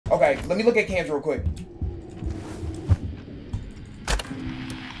Okay, let me look at cams real quick.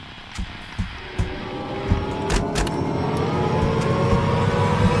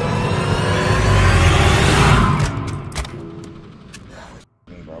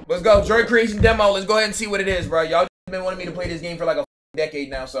 Let's go, Droid Creation demo. Let's go ahead and see what it is, bro. Y'all been wanting me to play this game for like a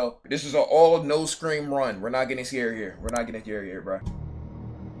decade now, so this is an all no scream run. We're not getting scared here. We're not getting scared here, bro.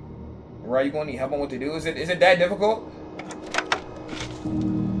 Right, you gonna need help on what to do? Is it that difficult?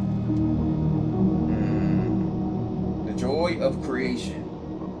 The joy of creation.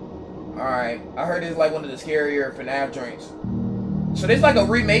 All right, I heard it's like one of the scarier FNAF joints. So there's like a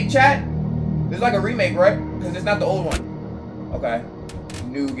remake, chat. There's like a remake, right? Because it's not the old one. Okay.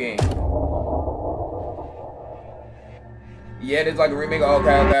 New game. Yeah, there's like a remake.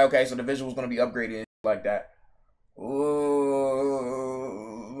 Okay. So the visual's gonna be upgraded like that. Ooh,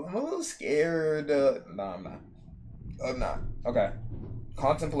 I'm a little scared. No, I'm not. I'm not. Okay.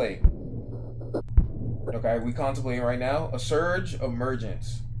 Contemplate. Okay, we contemplating right now. A surge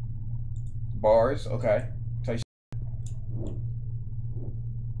emergence. Bars. Okay.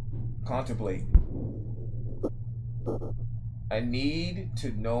 Contemplate. I need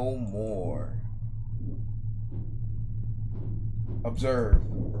to know more. Observe.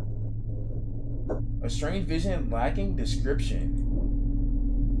 A strange vision lacking description.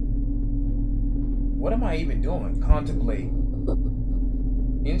 What am I even doing? Contemplate.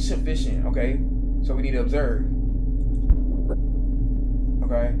 Insufficient. Okay. So we need to observe.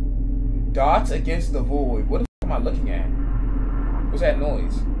 Okay. Dots against the void. What the f am I looking at? What's that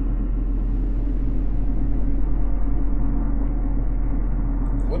noise?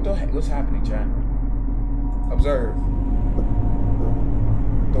 What the heck? What's happening, chat? Observe.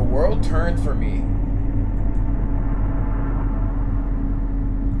 The world turned for me.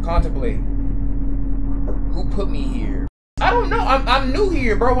 Contemplate. Who put me here? I don't know. I'm new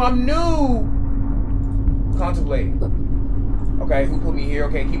here, bro. I'm new. Contemplate. Okay, who put me here?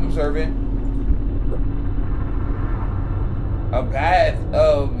 Okay, keep observing. A path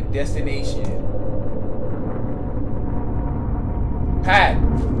of destination. Path.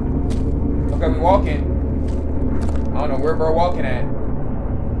 Okay, we walking. I don't know where we're walking at.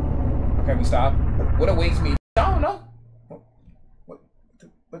 Okay, we stop. What awaits me? I don't know. What the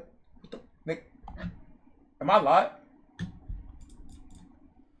Nick? Am I live?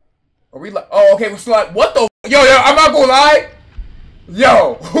 Are we like? Oh, okay, we're still like, what the? Yo, I'm not gonna lie.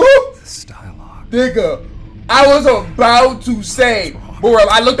 Yo, this dialogue. Nigga, I was about to say, bro,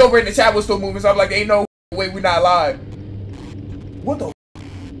 I looked over and the chat was still moving, so I'm like, ain't no way we're not live. What the?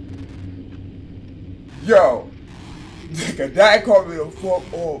 Yo, nigga, that caught me a fuck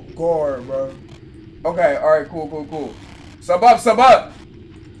off guard, bro. Okay, alright, cool. Sub up.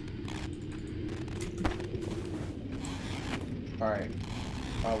 Alright.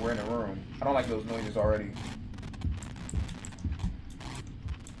 We're in a room. I don't like those noises already.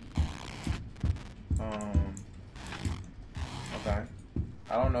 Okay.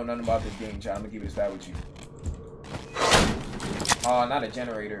 I don't know nothing about this game, chat. I'm gonna keep it a stat with you. Not a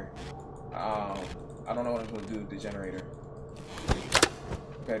generator. I don't know what I'm supposed to do with the generator.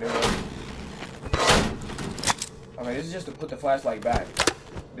 Okay, there we go. Okay, this is just to put the flashlight back.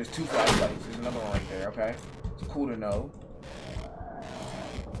 There's two flashlights. There's another one right there, okay? It's cool to know.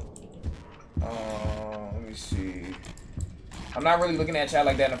 Let me see. I'm not really looking at chat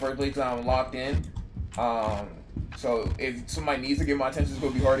like that in the first place because I'm locked in. So if somebody needs to get my attention, it's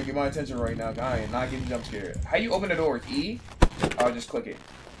gonna be hard to get my attention right now. I am not getting jump scared. How you open the door? It's E? I'll just click it.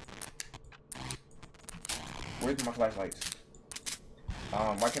 Where's my flashlights?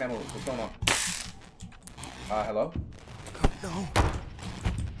 Why can't I move? What's going on? Hello? No.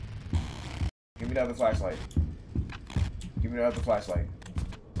 Give me the other flashlight. Give me the other flashlight.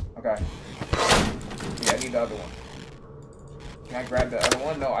 Okay. Yeah, I need the other one. Can I grab the other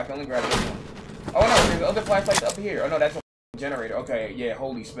one? No, I can only grab this one. Oh no, there's other flashlights up here. Oh no, that's a generator. Okay, yeah,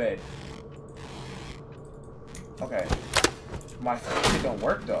 holy sped. Okay. My shit don't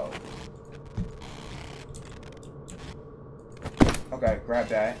work though. Okay, grab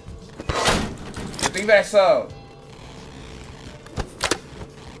that. The thing that's okay,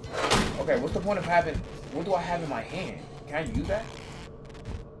 what's the point of having, what do I have in my hand? Can I use that?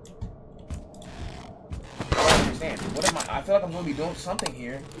 I don't understand. What am I feel like I'm gonna be doing something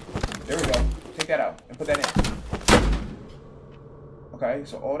here. There we go. Take that out and put that in. Okay,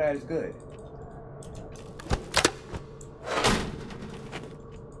 so all that is good.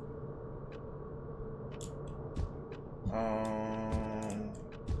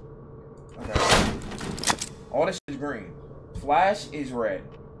 Okay. All this is green. Flash is red.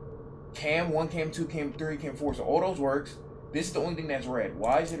 Cam 1, Cam 2, Cam 3, Cam 4. So all those works. This is the only thing that's red.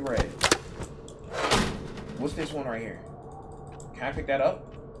 Why is it red? What's this one right here? Can I pick that up?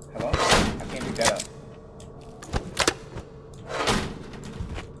 Hello? I can't pick that up.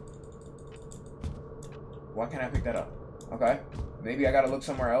 Why can't I pick that up? Okay. Maybe I gotta look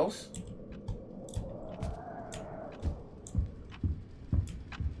somewhere else.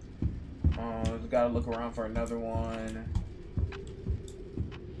 Gotta look around for another one.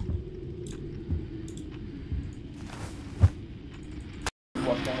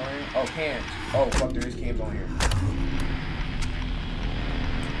 What's going on here? Oh, cans. Oh, fuck, there is cans on here.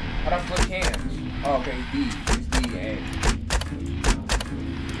 How'd I flip cans? Oh, okay, it's B. It's D and A.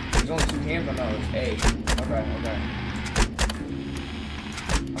 There's only 2 cans on those. A. Okay, okay.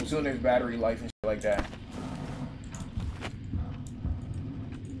 I'm assuming there's battery life and shit like that.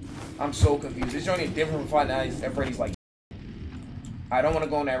 I'm so confused. This joint is different from Five Nights at Freddy's. Like, I don't want to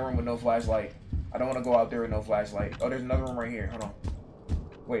go in that room with no flashlight. I don't want to go out there with no flashlight. Oh, there's another room right here. Hold on.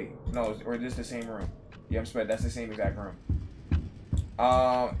 Wait, no, or is this the same room? Yeah, I'm sped. That's the same exact room.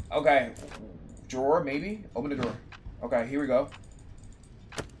 Okay. Drawer, maybe? Open the drawer. Okay, here we go.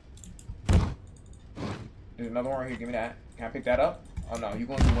 There's another one right here. Give me that. Can I pick that up? Oh, no. You're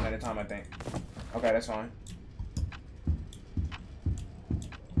going to do one at a time, I think. Okay, that's fine.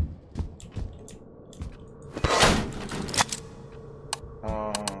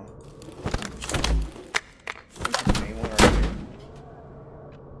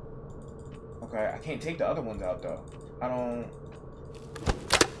 Okay, I can't take the other ones out though. I'm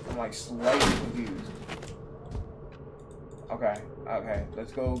like slightly confused. Okay, okay,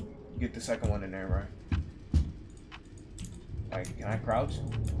 let's go get the second one in there, right? Like, can I crouch?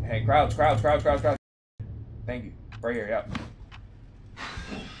 Hey, crouch, crouch, crouch, crouch, crouch. Thank you. Right here, yep.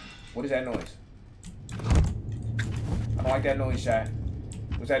 What is that noise? I don't like that noise, chat.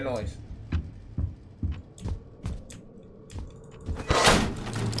 What's that noise?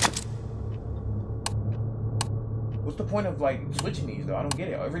 What's the point of, like, switching these, though? I don't get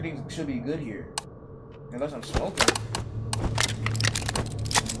it. Everything should be good here. Unless I'm smoking.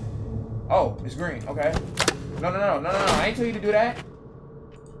 Oh, it's green. Okay. No. I ain't tell you to do that.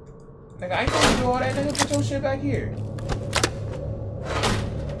 Nigga, I ain't tell you to do all that. Nigga, put your shit back here.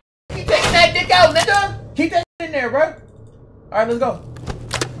 Keep taking that dick out, nigga. Keep that shit in there, bro. Alright, let's go.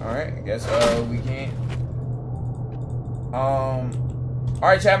 Alright, I guess, we can't.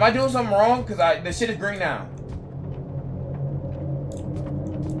 Alright, chat, am I doing something wrong? Because the shit is green now.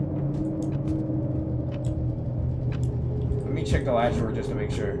 Let me check the last drawer just to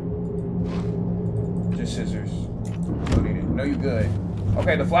make sure. Just scissors. Don't need it. No, you good.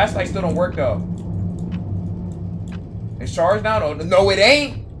 Okay, the flashlight still don't work though. It's charged now though. No, it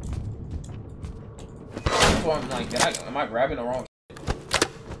ain't. That's why I'm like, am I grabbing the wrong shit?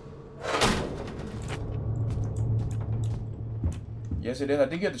 Yes, it is. I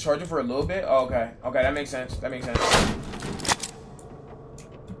think you have to charge it for a little bit. Oh, okay. Okay, that makes sense. That makes sense.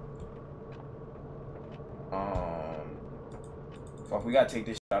 Fuck, we gotta take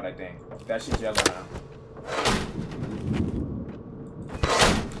this shit out, I think. That shit's yellow now.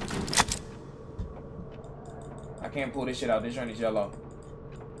 I can't pull this shit out. This joint is yellow.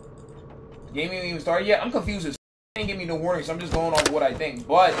 Game ain't even started yet. I'm confused as ain't give me no warning, so I'm just going off what I think.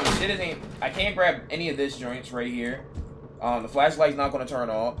 But the shit isn't. I can't grab any of this joints right here. The flashlight's not gonna turn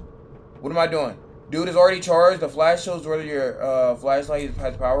off. What am I doing? Dude is already charged. The flash shows whether your flashlight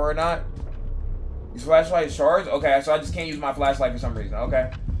has power or not. Your flashlight is charged? Okay, so I just can't use my flashlight for some reason.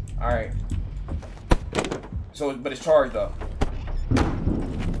 Okay. Alright. So, but it's charged though.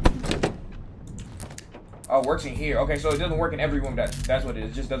 Oh, it works in here. Okay, so it doesn't work in every room. That's what it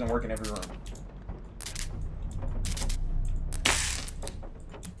is. It just doesn't work in every room.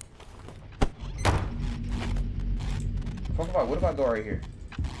 What if I go right here?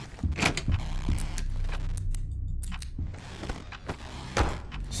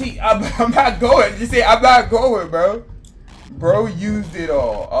 See, I'm not going. Just say I'm not going, bro. Bro used it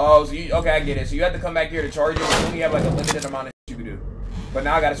all. Oh, so you, okay, I get it. So you have to come back here to charge it. You only have like a limited amount of shit you can do. But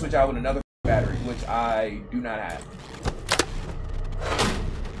now I gotta switch out with another battery, which I do not have.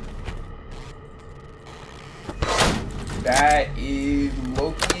 That is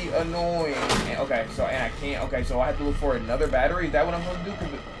low-key annoying. And, okay, so and I can't. Okay, so I have to look for another battery. Is that what I'm supposed to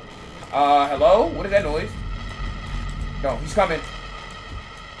do? Hello? What is that noise? No, he's coming.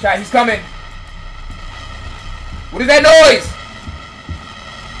 Chat, he's coming. What is that noise?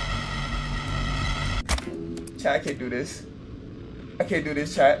 Chat, I can't do this. I can't do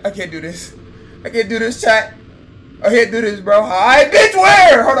this, chat. I can't do this. I can't do this, chat. I can't do this, bro. Hide, bitch,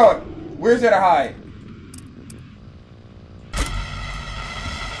 where? Hold on. Where's there to hide?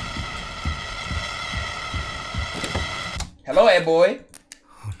 Hello, Ed boy.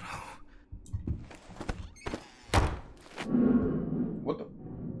 Oh no. What the?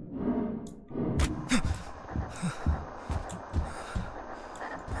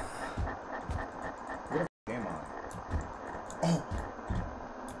 Where the am I? Oh.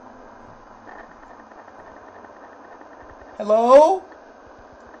 Hello?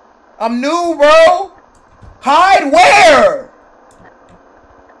 I'm new, bro. Hide where?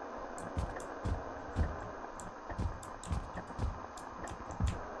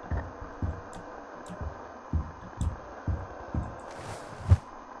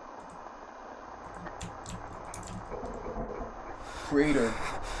 Creator.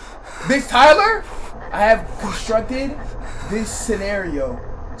 Big Tyler? I have constructed this scenario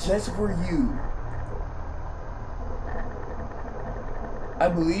just for you. I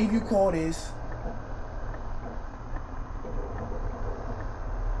believe you call this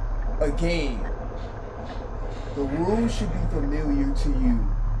a game. The rules should be familiar to you.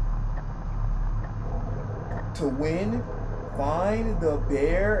 To win, find the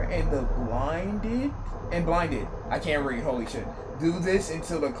bear and the blinded. I can't read, holy shit. Do this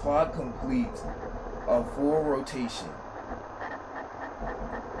until the clock completes a full rotation.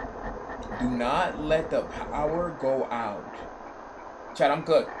 Do not let the power go out. Chat, I'm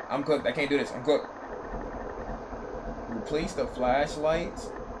cooked. I'm cooked. I can't do this. I'm cooked. Replace the flashlight's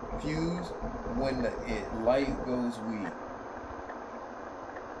fuse when the light goes weak.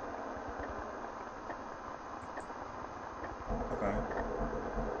 Okay.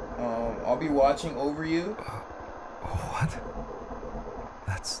 I'll be watching over you. What?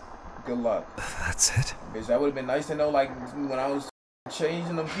 That's... Good luck. That's it? Bitch, that would have been nice to know, like, when I was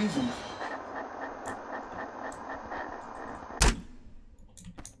changing them fuses.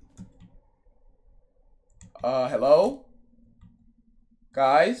 Hello?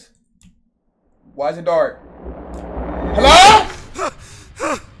 Guys? Why is it dark? Hello?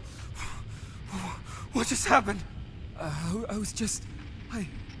 What just happened? I was just...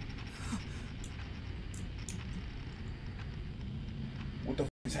 What the f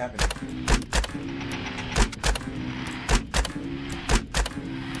is happening?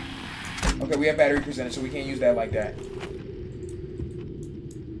 Okay, we have battery percentage, so we can't use that like that.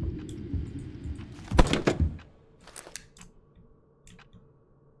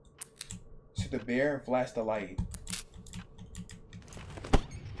 The bear and flash the light.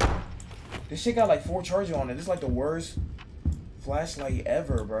 This shit got like 4 charges on it. This is like the worst flashlight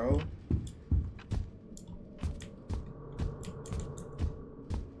ever, bro.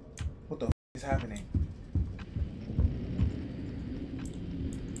 What the f is happening?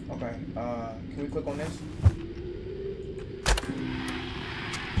 Okay, can we click on this?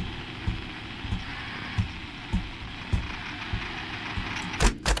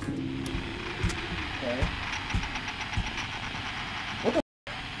 What the?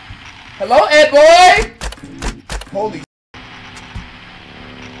 Hello, Ed boy. Holy.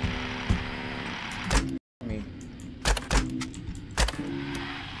 Me.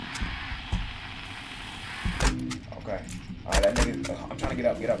 Okay. Alright, that nigga. I'm trying to get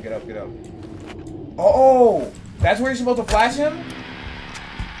up. Get up. Get up. Get up. Oh, that's where you're supposed to flash him.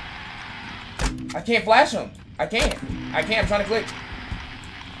 I can't flash him. I can't. I'm trying to click.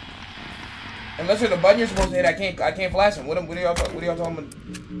 Unless there's a button you're supposed to hit, I can't flash him. What are y'all talking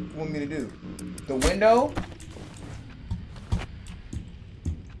want me to do? The window?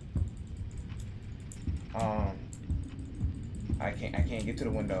 I can't get to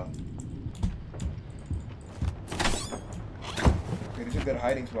the window. Okay, this is a good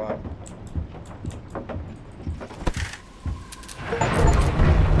hiding spot.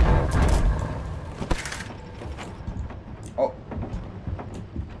 Oh.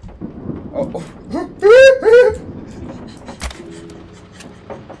 Oh.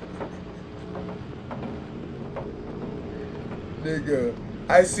 Nigga,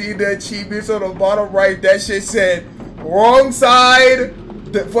 I see the achievements on the bottom right. That shit said wrong side.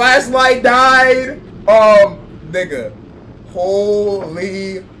 The flashlight died. Nigga,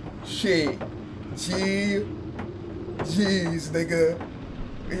 holy shit. Jeez, nigga.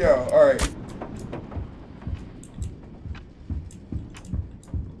 Yo, all right.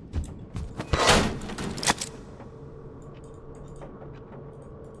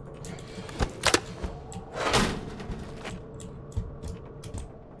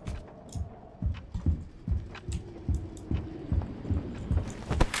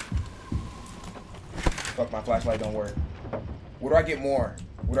 Fuck, my flashlight don't work. Where do I get more?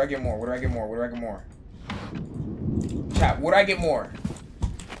 Where do I get more? Where do I get more? Where do I get more? Chat, where do I get more?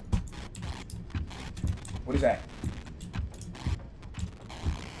 What is that?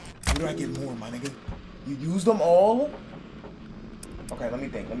 Where do I get more, my nigga? You used them all? Okay, let me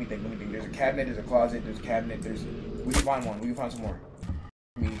think. There's a cabinet, there's a closet, there's a cabinet, we can find one. We can find some more.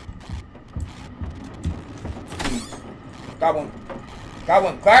 Please. Got one.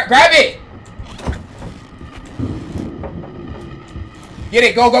 Grab it! Get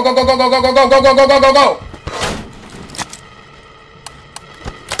it! Go!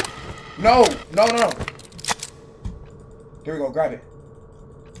 No! There we go, grab it.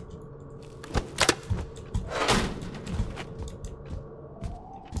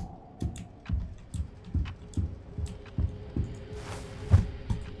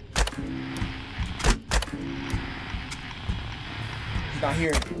 He's not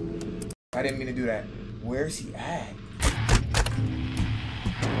here. I didn't mean to do that. Where's he at?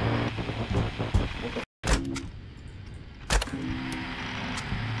 What the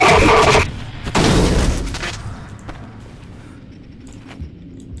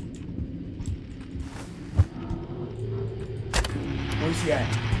Where's he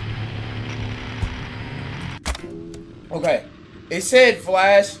at? Okay. It said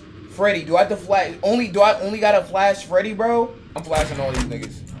flash Freddy. Do I have to flash do I only gotta flash Freddy, bro? I'm flashing all these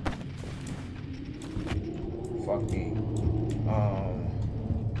niggas. Fuck me.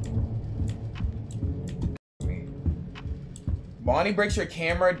 Bonnie breaks your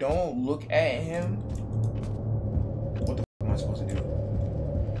camera. Don't look at him. What the fuck am I supposed to do?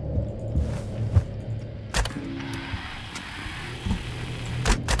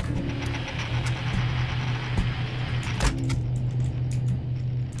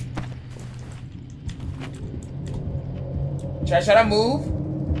 Should I move?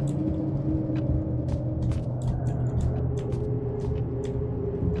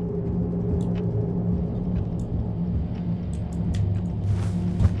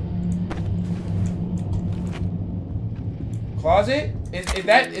 Closet?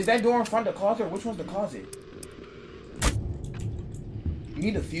 Is that door in front of the closet, or which one's the closet? You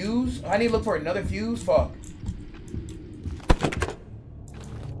need a fuse? I need to look for another fuse? Fuck.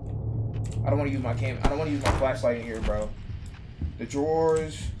 I don't want to use my I don't want to use my flashlight in here, bro. The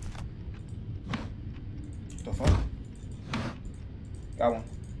drawers. The fuck? Got one.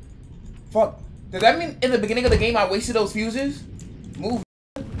 Fuck. Does that mean in the beginning of the game I wasted those fuses? Move.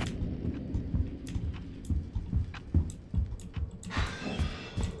 Okay.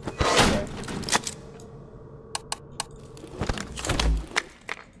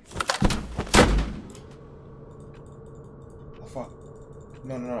 Oh fuck.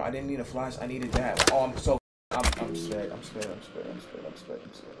 No. I didn't need a flash. I needed that. Oh, I'm sped.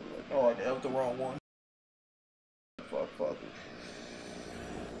 Oh, I dealt the wrong one. Fuck.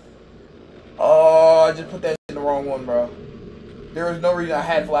 Oh, I just put that in the wrong one, bro. There was no reason. I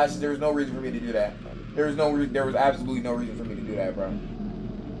had flashes. There was no reason for me to do that. There was absolutely no reason for me to do that, bro.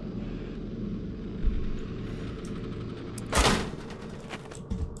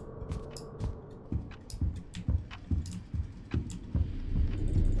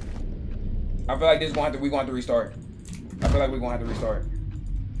 I feel like we're gonna have to restart. I feel like we're gonna have to restart.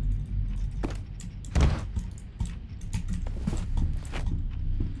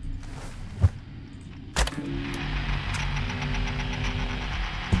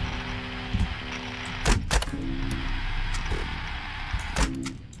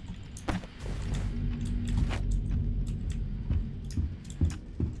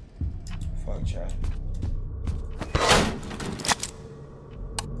 Fuck, chat.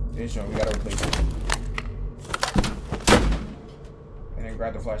 This one, we gotta replace it. And then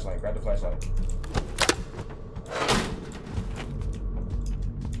grab the flashlight.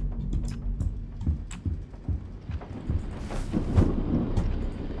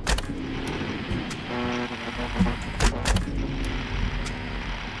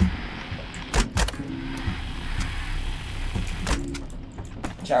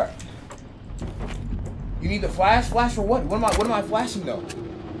 Chat. You need the flash? Flash for what? What am I flashing though?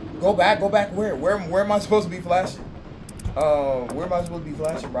 Go back where? Where am I supposed to be flashing? Where am I supposed to be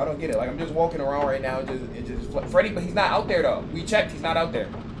flashing, bro? I don't get it. Like, I'm just walking around right now, Freddy, but he's not out there though. We checked, he's not out there.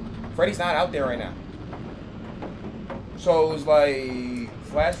 Freddy's not out there right now. So it's like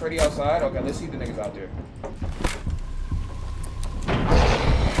flash Freddy outside. Okay, let's see if the nigga's out there.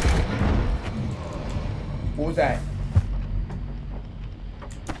 What was that?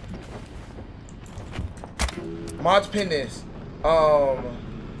 Mods pin this.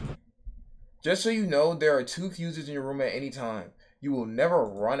 Just so you know, there are 2 fuses in your room at any time. You will never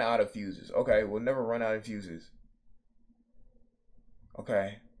run out of fuses. Okay, we'll never run out of fuses.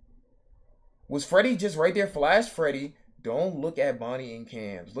 Okay. Was Freddy just right there? Flash Freddy. Don't look at Bonnie and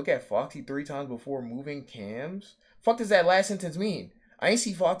cams. Look at Foxy 3 times before moving cams. Fuck does that last sentence mean? I ain't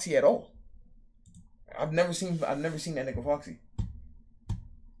see Foxy at all. I've never seen that nigga Foxy.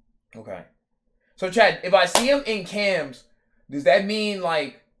 Okay. So, Chad, if I see him in cams, does that mean,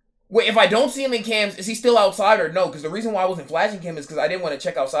 like... Wait, if I don't see him in cams, is he still outside or no? Because the reason why I wasn't flashing him is because I didn't want to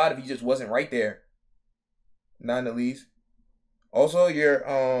check outside if he just wasn't right there. Not in the least. Also, your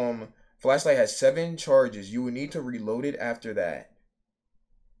flashlight has 7 charges. You will need to reload it after that.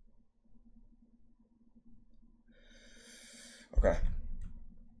 Okay.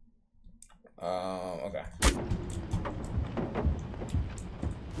 Okay.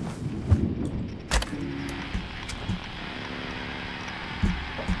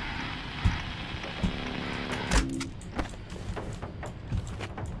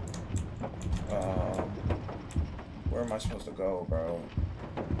 Where am I supposed to go, bro?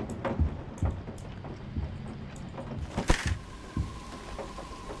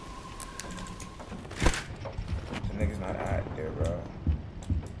 The nigga's not out there, bro.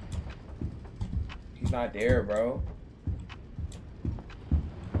 He's not there, bro.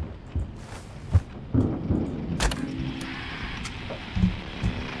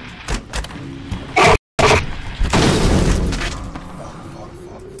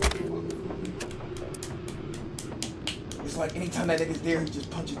 It's like anytime that nigga's there, he just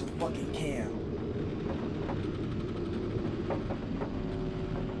punches the fucking cam.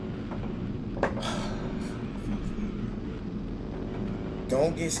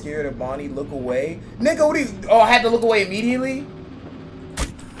 Don't get scared of Bonnie. Look away. Nigga, what are you... Oh, I had to look away immediately?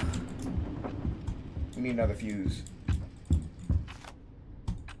 We need another fuse.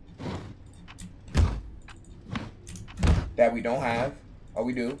 That we don't have. Oh,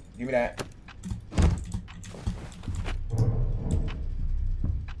 we do. Give me that.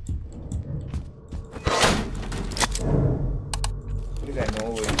 What is that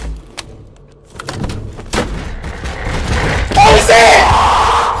noise? Oh, shit!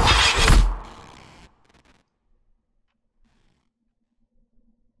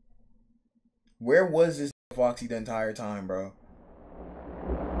 Where was this Foxy the entire time, bro?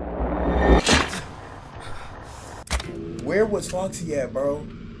 Where was Foxy at, bro?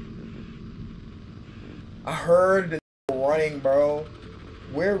 I heard the running, bro.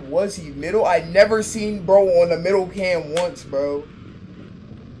 Where was he? Middle? I never seen bro on the middle cam once, bro.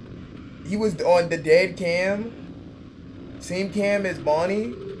 He was on the dead cam. Same cam as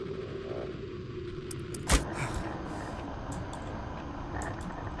Bonnie.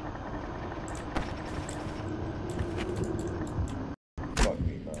 Fuck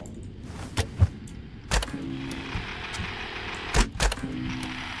me, bro.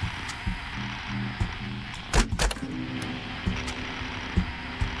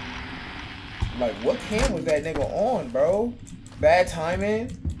 Like, what cam was that nigga on, bro? Bad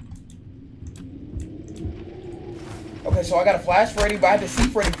timing. Okay, so I got a flash Freddy, but I have to see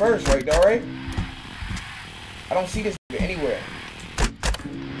Freddy first, right? Alright? I don't see this nigga anywhere.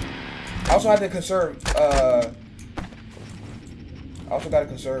 I also have to conserve, I also gotta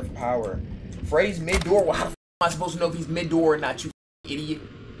conserve power. Freddy's mid-door. Well, how the f am I supposed to know if he's mid-door or not, you idiot?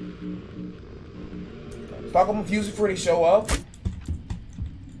 Stock up on fuses before they show up.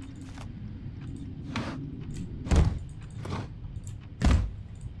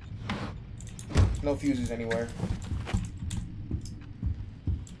 No fuses anywhere.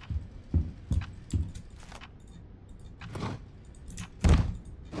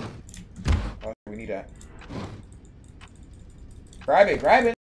 Oh, we need that. Grab it, grab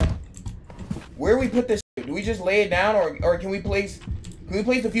it. Where we put this? Do we just lay it down, or can we place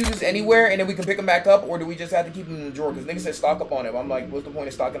the fuses anywhere and then we can pick them back up, or do we just have to keep them in the drawer? Because niggas said stock up on it. I'm like, what's the point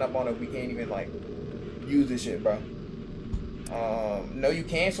of stocking up on it if we can't even like use this shit, bro? No, you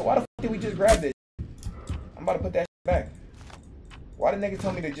can't. So why the f did we just grab this? I'm about to put that shit back. Why did niggas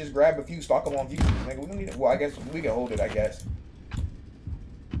tell me to just grab a few, stock them on fuses? Nigga, we don't need it. Well, I guess we can hold it, I guess.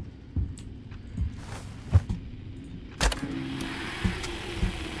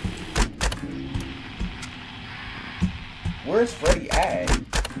 Where's Freddy at?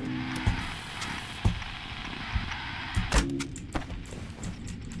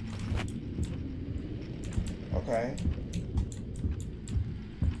 Okay.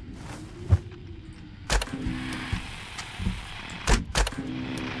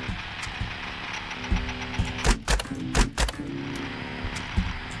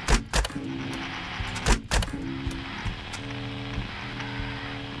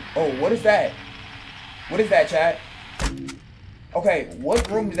 Oh, what is that? What is that, chat? Okay, what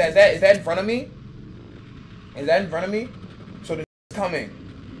room is that? Is that in front of me? Is that in front of me? So the coming.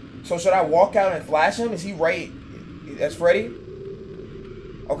 So should I walk out and flash him? Is he right? That's Freddy?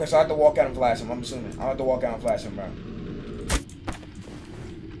 Okay, so I have to walk out and flash him, I'm assuming. I have to walk out and flash him, bro.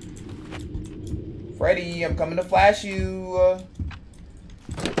 Freddy, I'm coming to flash you.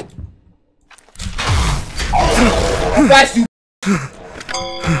 I flashed you.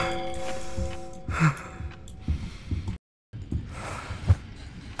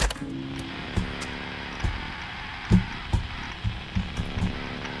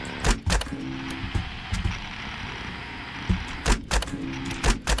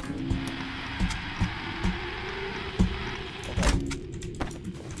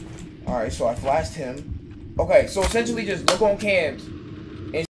 Alright, so I flashed him. Okay, so essentially just look on cams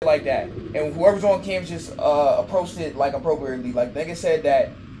and shit like that. And whoever's on cams just approached it like appropriately. Like nigga said that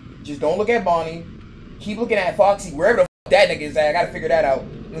just don't look at Bonnie. Keep looking at Foxy, wherever the fuck that nigga is at. I gotta figure that out.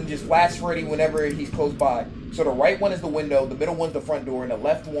 And just flash Freddy whenever he's close by. So the right one is the window, the middle one's the front door, and the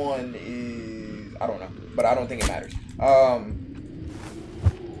left one is I don't know. But I don't think it matters.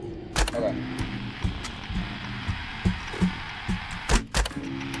 Okay.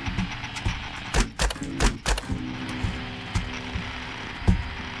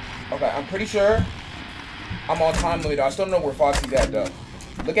 Okay, I'm pretty sure I'm on time limit. I still don't know where Foxy's at though.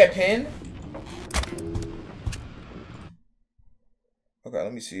 Look at pin. Okay,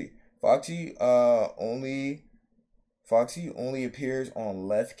 let me see. Foxy only appears on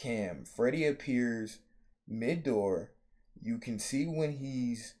left cam. Freddy appears mid door. You can see when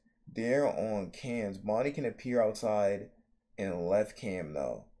he's there on cams. Bonnie can appear outside in left cam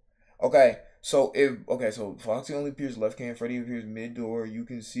though. Okay. So so Foxy only appears left cam, Freddy appears mid door. You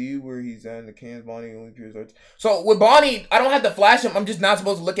can see where he's at in the cams. Bonnie only appears right. So with Bonnie, I don't have to flash him. I'm just not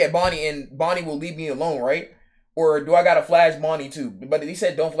supposed to look at Bonnie, and Bonnie will leave me alone, right? Or do I gotta flash Bonnie too? But he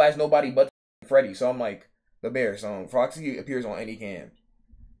said don't flash nobody but Freddy. So I'm like the bear. So Foxy appears on any cam.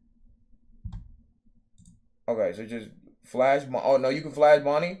 Okay, so just flash. Oh no, you can flash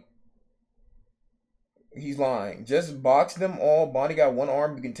Bonnie. He's lying. Just box them all. Bonnie got one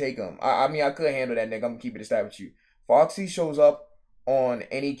arm. You can take him. I mean, I could handle that, nigga. I'm gonna keep it a stab with you. Foxy shows up on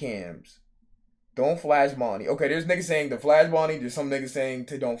any cams. Don't flash Bonnie. Okay, there's niggas saying to flash Bonnie. There's some niggas saying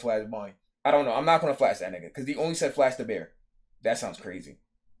to don't flash Bonnie. I don't know. I'm not gonna flash that nigga because he only said flash the bear. That sounds crazy.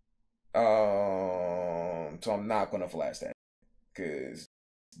 So I'm not gonna flash that because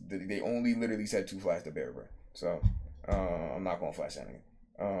they only literally said to flash the bear, bro. So I'm not gonna flash that nigga.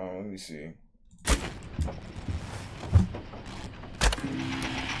 Let me see.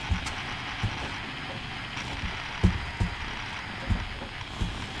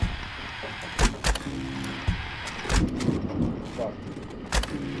 Fuck.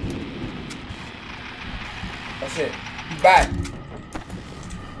 That's it. He's back.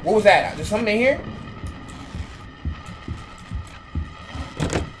 What was that? There's something in here?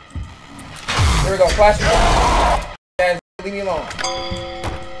 There we go. Flash. Leave me alone.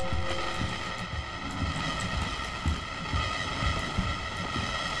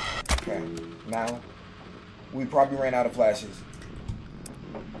 Okay, now we probably ran out of flashes.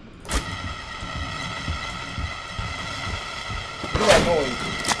 Look at that noise.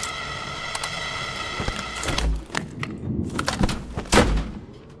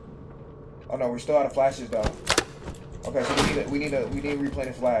 Oh no, we're still out of flashes though. Okay, so we need to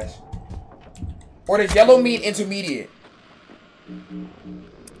replenish flash. Or does yellow mean intermediate?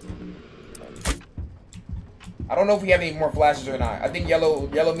 I don't know if we have any more flashes or not. I think yellow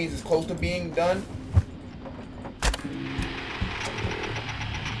means it's close to being done.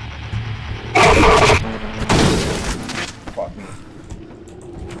 Fuck me.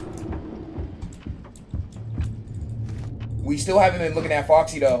 We still haven't been looking at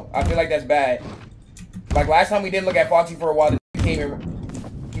Foxy though. I feel like that's bad. Like last time we didn't look at Foxy for a while. He came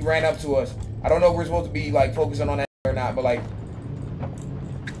and he ran up to us. I don't know if we're supposed to be like focusing on that or not, but like,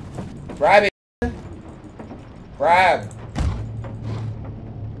 grab it. Grab.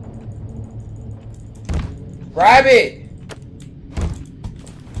 Grab it.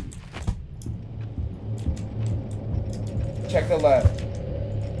 Check the left.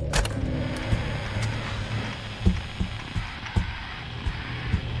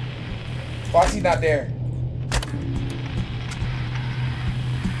 Foxy's not there.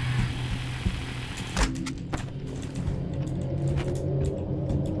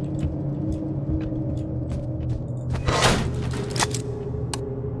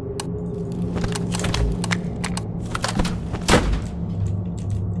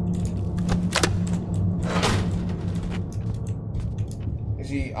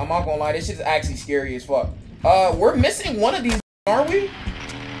 See, I'm not gonna lie, this shit's actually scary as fuck. We're missing one of these, aren't we?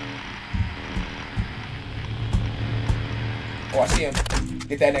 Oh, I see him.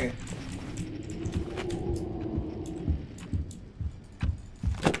 Get that nigga.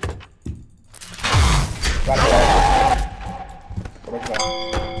 Got it.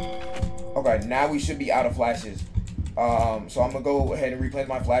 Okay, now we should be out of flashes. So I'm gonna go ahead and replace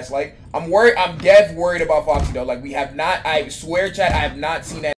my flashlight. I'm worried. I'm dead worried about Foxy though. Like we have not. I swear, chat. I have not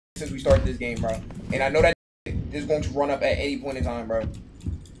seen that since we started this game, bro. And I know that is going to run up at any point in time, bro.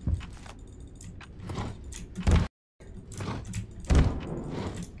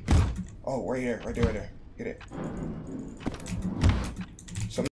 Oh, right here, right there, right there. Get it.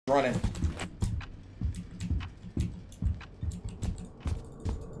 Something's running.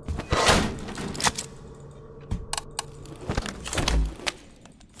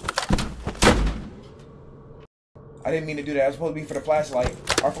 I didn't mean to do that. I was supposed to be for the flashlight.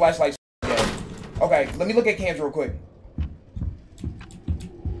 Our flashlight's dead. Okay, let me look at cams real quick.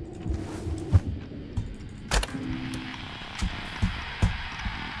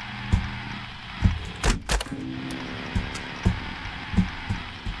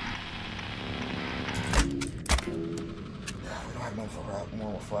 We don't have no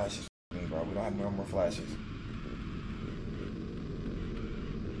more flashes, bro. We don't have no more flashes.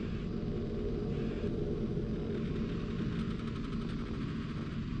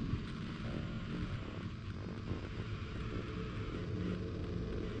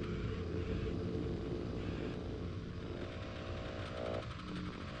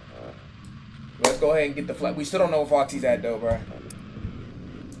 Let's go ahead and get the flag. We still don't know where Foxy's at though, bro.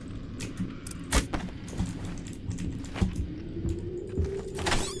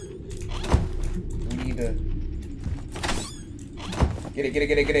 We need to get it, get it,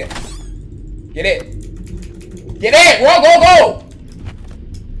 get it, get it. Get it! Get it! Go, go, go!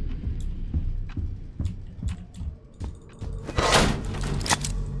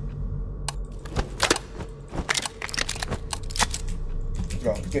 Let's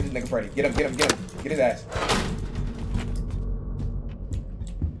go. Let's get this nigga Freddy. Get him, get him, get him. Get his ass.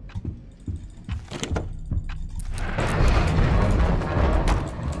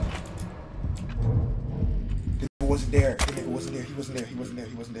 The nigga wasn't there. The nigga wasn't there. He wasn't there. He wasn't there.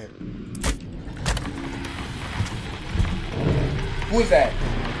 He wasn't there. Who is that?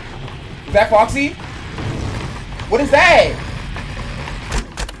 Is that Foxy? What is that?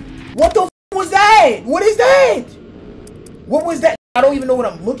 What the f was that? What is that? What was that? I don't even know what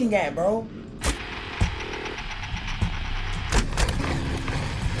I'm looking at, bro.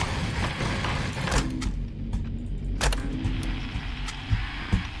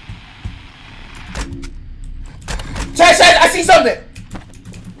 Chat, I see something.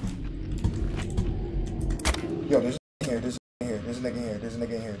 Yo, there's a nigga here, there's a nigga here, there's a nigga here, there's a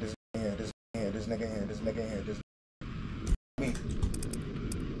nigga here, there's a nigga here, there's a nigga here, there's a nigga here, there's me.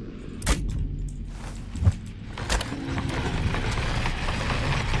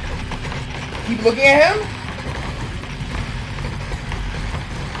 Keep looking at him?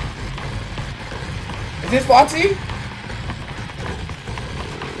 Is this Foxy?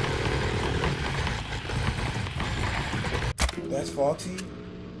 That's Foxy.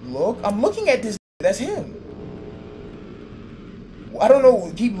 Look, I'm looking at this. That's him. I don't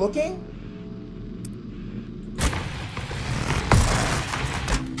know. Keep looking.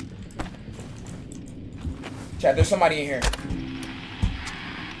 Chat, there's somebody in here.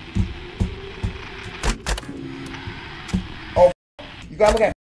 Oh, you gotta look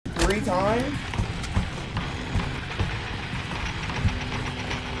at 3 times?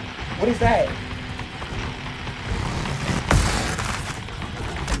 What is that?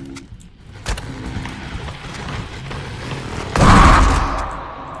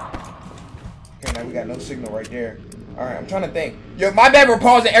 Okay, now we got no signal right there. Alright, I'm trying to think. Yo, my bad, we're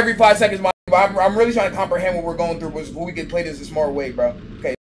pausing every 5 seconds, but I'm really trying to comprehend what we're going through, but we could play this a smart way, bro.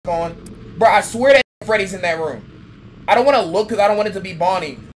 Okay, going. Bro, I swear that Freddy's in that room. I don't want to look because I don't want it to be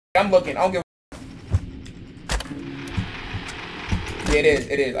Bonnie. I'm looking. I don't give a... Yeah, it is.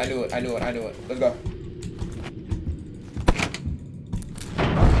 It is. I knew it. I knew it. I knew it. Let's go.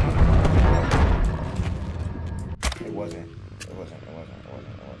 It wasn't. It wasn't. It wasn't. It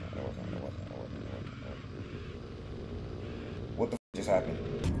wasn't. It wasn't. It wasn't. It wasn't. It wasn't. It wasn't. What the f just happened?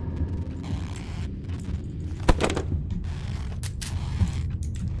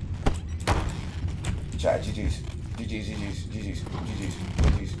 Chat, GG's. GG's, GG's, GG's, GG's,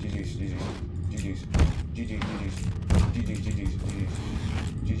 GG's, GG's, GG's, GG's, GG's, GG's, GG's,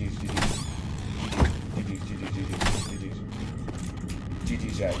 GG's, GG's, GG's, GG's,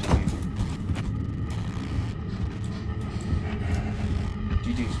 GG's, chat, GG's.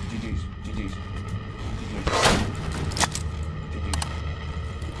 GG's, GG's, GG's,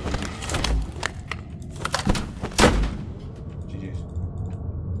 GG's.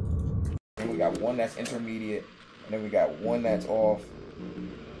 And we got one that's intermediate. And then we got one that's off.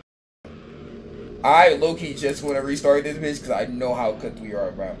 I low-key just want to restart this bitch because I know how cooked we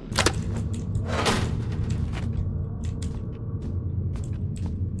are, bro.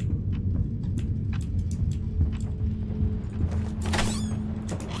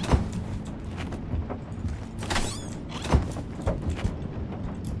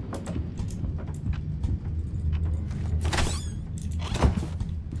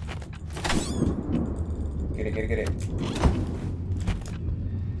 Get it, get it, get it.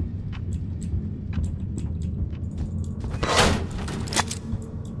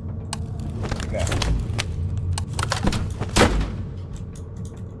 Okay.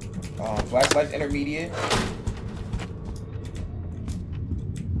 Flashlight's intermediate.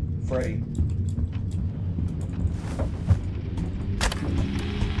 Freddy.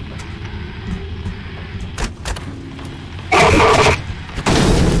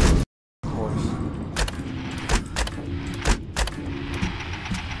 Of course.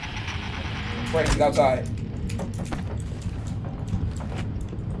 Freddy's outside.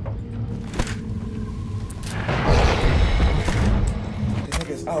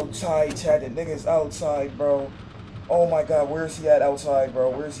 Outside, Chad. The nigga's outside, bro. Oh my god, where's he at outside, bro?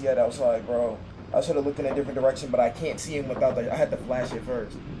 Where's he at outside, bro? I should have looked in a different direction, but I can't see him without the... I had to flash it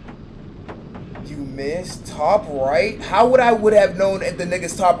first. You missed? Top right? How would I have known if the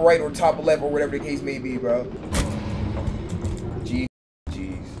nigga's top right or top left or whatever the case may be, bro? Jeez.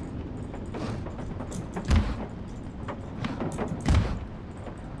 Jeez.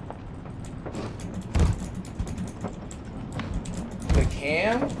 The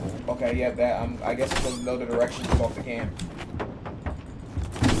cam? Okay, yeah, that I guess it's gonna know the directions off the cam.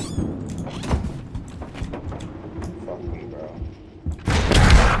 Fuck me, bro.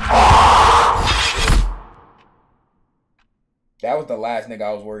 That was the last nigga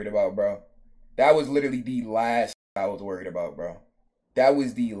I was worried about, bro. That was literally the last I was worried about, bro. That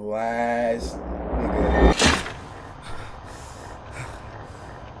was the last nigga.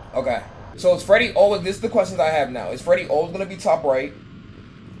 Okay. So is Freddy always, this is the questions I have now. Is Freddy always gonna be top right?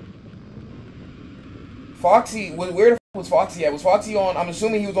 Foxy, where the f was Foxy at? Was Foxy on, I'm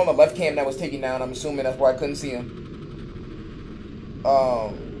assuming he was on the left cam that was taken down. I'm assuming that's why I couldn't see him.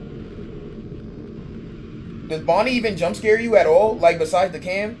 Does Bonnie even jump scare you at all? Like besides the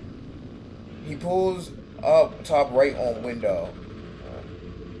cam? He pulls up top right on window.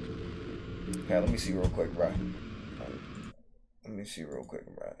 Okay, let me see real quick, bro. Let me see real quick,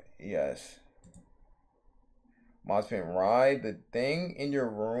 bro. Yes. Mospin, right? The thing in your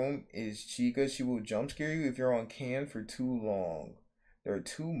room is Chica. She will jump scare you if you're on cam for too long. There are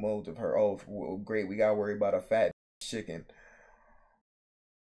 2 modes of her. Oh, well, great. We gotta worry about a fat chicken.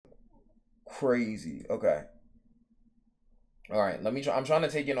 Crazy. Okay. All right. Let me try. I'm trying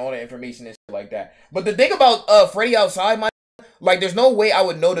to take in all the information and shit like that. But the thing about Freddy outside, like, there's no way I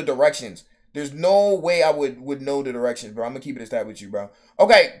would know the directions. There's no way I would know the directions, bro. I'm gonna keep it a stat with you, bro.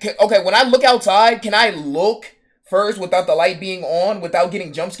 Okay. Okay. When I look outside, can I look first without the light being on, without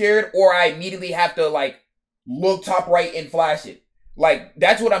getting jump scared, or I immediately have to like look top right and flash it? Like,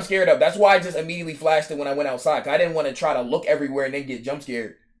 that's what I'm scared of. That's why I just immediately flashed it when I went outside, because I didn't want to try to look everywhere and then get jump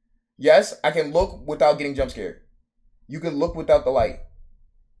scared. Yes, I can look without getting jump scared. You can look without the light.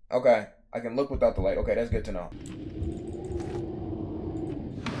 Okay, I can look without the light. Okay, that's good to know.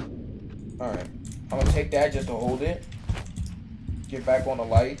 Alright, I'm gonna take that just to hold it. Get back on the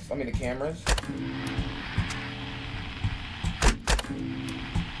lights, I mean the cameras.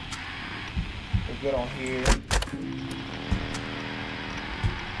 We're good on here.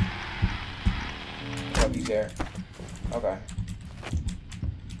 Oh, he's there. Okay.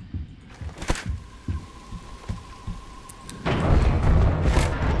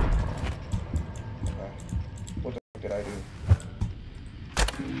 Okay. What the fuck did I do?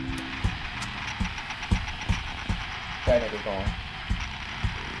 That nigga's gone.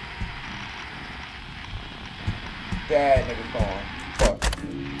 That nigga's gone. Fuck.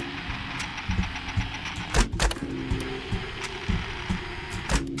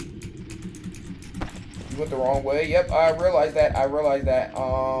 You went the wrong way. Yep, I realized that.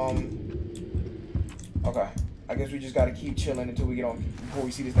 Okay. I guess we just gotta keep chilling until we get on, before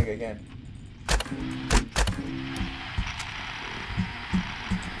we see this nigga again.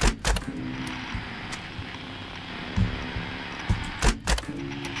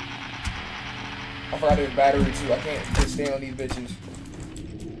 I forgot there's battery too. I can't just stay on these bitches.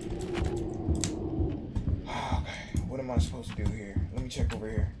 Okay, what am I supposed to do here? Let me check over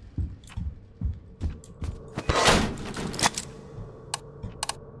here.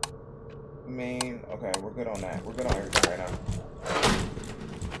 Main, okay, we're good on that. We're good on everything right now.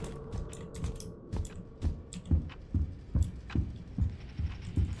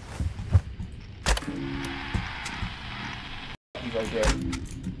 He's right there.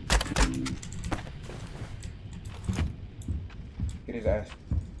 Get his ass.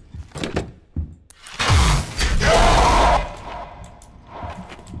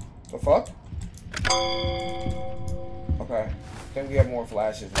 The fuck? Okay. I think we have more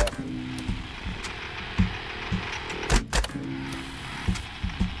flashes left.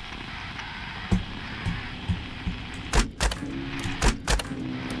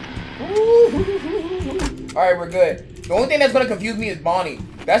 Alright, we're good. The only thing that's gonna confuse me is Bonnie.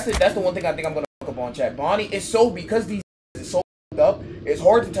 That's the one thing I think I'm gonna fuck up on, chat. Bonnie is so, because these is so up, it's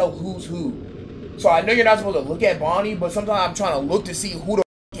hard to tell who's who. So I know you're not supposed to look at Bonnie, but sometimes I'm trying to look to see who the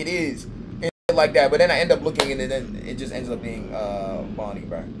it is and like that. But then I end up looking and then it just ends up being Bonnie,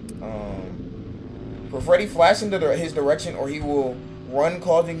 bro. For Freddy, flash into his direction or he will run,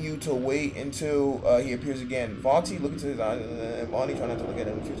 causing you to wait until he appears again. Foxy, look into his eyes. Bonnie, try not to look at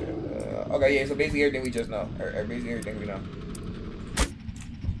him in the future. Okay, yeah, so basically everything we just know. Basically everything we know.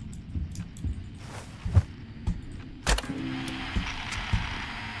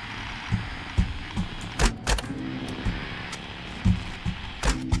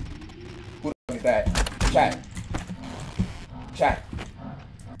 Who the fuck is that? Chat. Chat.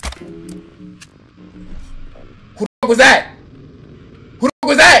 Who the fuck was that? Who the fuck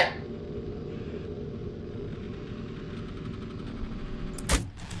was that?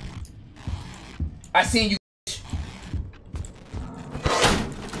 I seen you.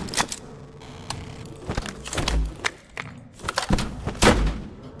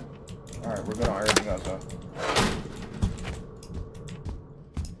 Alright, we're good on everything else, though.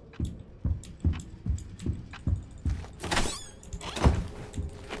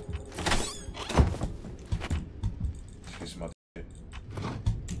 Let's get some other shit.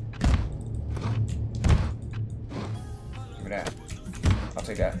 Give me that. I'll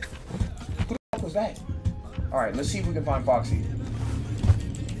take that. What was that? Alright, let's see if we can find Foxy.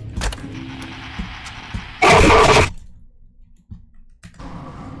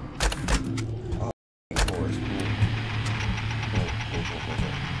 Oh, cool.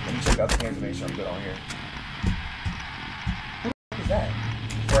 Let me check out the cans to make sure I'm good on here. Who the fuck is that?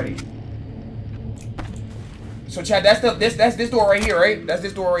 Freddy. So Chad, that's this door right here, right? That's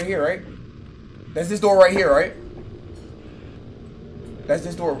this door right here, right? That's this door right here, right? That's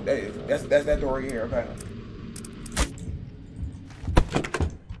this door. That's that door right here. Okay.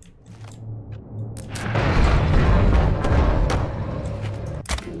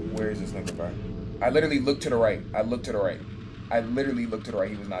 Where is this nigga, bro? I literally looked to the right. I looked to the right. I literally looked to the right.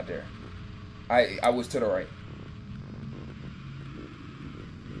 He was not there. I was to the right.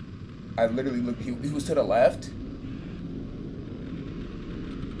 I literally looked. He was to the left.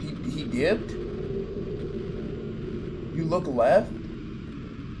 He dipped. You look left.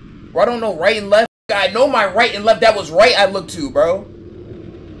 Bro, I don't know right and left. I know my right and left. That was right I looked to, bro.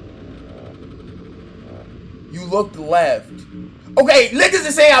 You looked left. Okay, niggas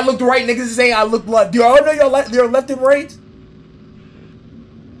is saying I looked right. Niggas is saying I looked left. Do y'all know your left and right?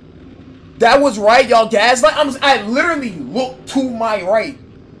 That was right, y'all gaslight. I literally looked to my right.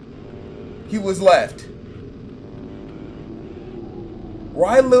 He was left. Where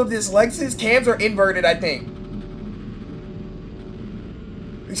I live this Lexus, cams are inverted, I think.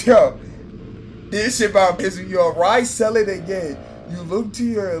 Yo, this shit about pissing you off. Rye, sell it again. You look to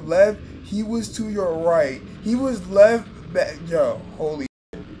your left. He was to your right. He was left back. Yo, holy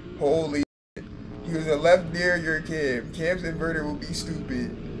shit. Holy shit. He was a left near your cam. Cam's inverted will be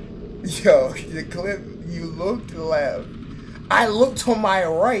stupid. Yo, the clip, you looked left. I looked to my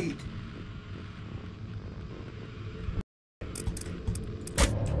right.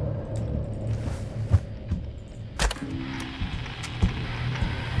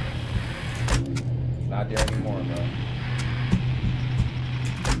 Not there anymore, bro.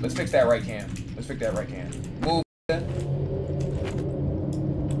 Let's fix that right cam. Let's fix that right cam. Move.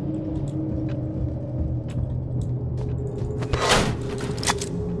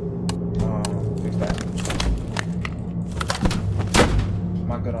 Fix that.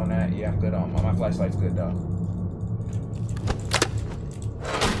 Am I good on that? Yeah, I'm good on my flashlight's good though.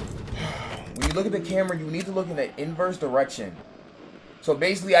 When you look at the camera, you need to look in the inverse direction. So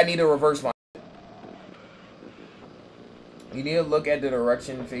basically, I need a reverse line. You need to look at the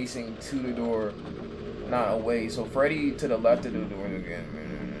direction facing to the door, not away. So Freddy to the left of the door again.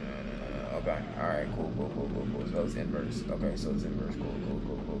 Okay. All right. Cool. So it's inverse. Okay. So it's inverse. Cool.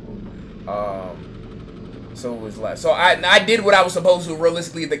 So it was left. So I did what I was supposed to.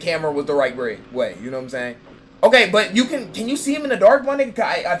 Realistically, the camera was the right way. You know what I'm saying? Okay. But can you see him in the dark, my nigga?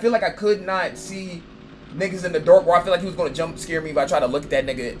 I feel like I could not see niggas in the dark. Where I feel like he was gonna jump scare me if I try to look at that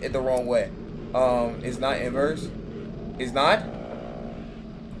nigga the wrong way. It's not inverse. It's not.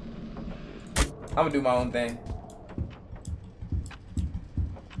 I'm gonna do my own thing.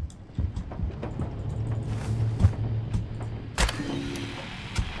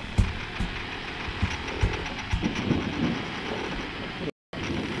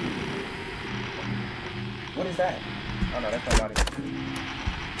 What is that? Oh no, that's nobody.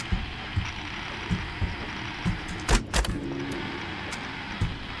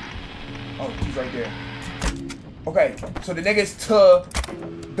 Oh right there. Okay, so the nigga's to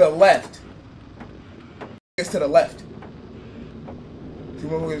the left. It's to the left. He's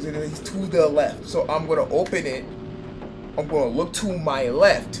to the left. So I'm gonna open it. I'm gonna look to my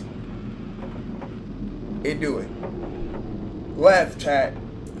left and do it. Left, chat.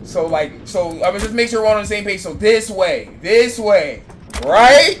 So like, so I'm gonna just make sure we're all on the same page. So this way,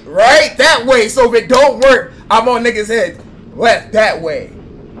 right, that way. So if it don't work, I'm on nigga's head. Left, that way.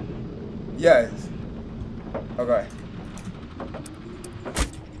 Yes. Okay.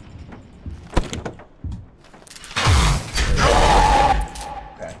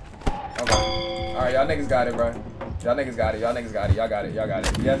 Okay. Alright, y'all niggas got it, bro. Y'all niggas got it. Y'all niggas got it. Y'all got it. Y'all got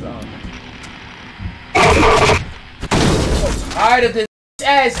it. Yes, I'm so tired of this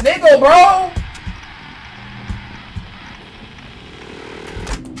ass nigga, bro.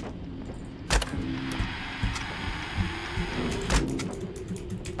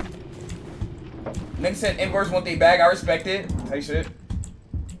 Nigga said inverse want they bag. I respect it. Hey shit.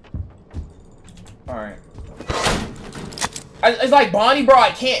 Alright. It's like Bonnie, bro. I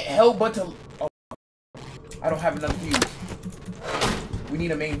can't help but to. Oh, I don't have enough views. We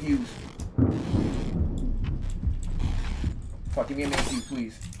need a main fuse. Fuck, give me a main fuse,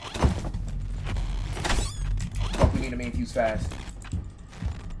 please. Fuck, we need a main fuse fast.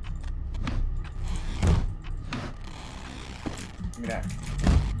 Give me that.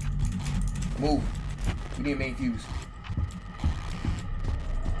 Move. We need a main fuse.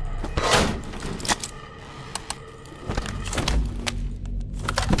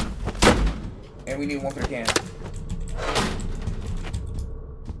 And we need one for the can.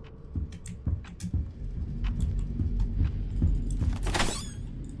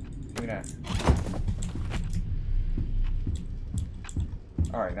 Give me that.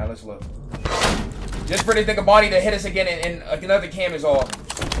 Alright, now let's look. Just for this nigga Bonnie to hit us again and another cam is off.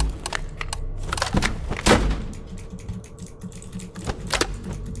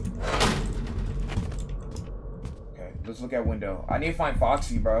 Okay, let's look at window. I need to find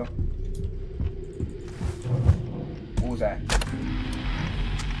Foxy, bro. What was that?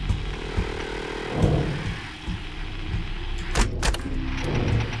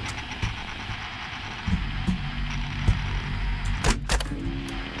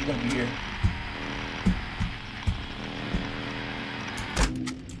 He's gonna be here.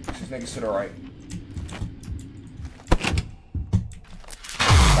 This nigga's to the right.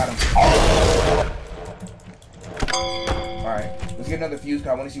 Got him. Alright, let's get another fuse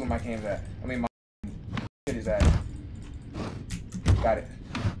because I want to see where my cam's at. I mean, my shit is at. Got it.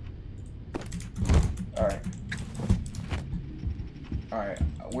 Alright. Alright.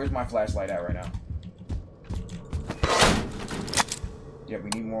 Where's my flashlight at right now? Yeah, we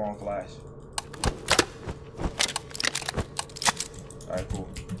need more on flash. Alright, cool.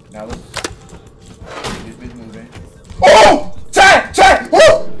 Now let's get this bitch moving. Oh! Chat!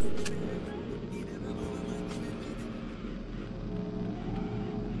 Woo!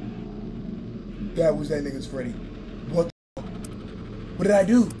 That was that nigga's Freddy. What the fuck? What did I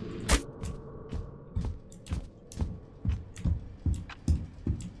do?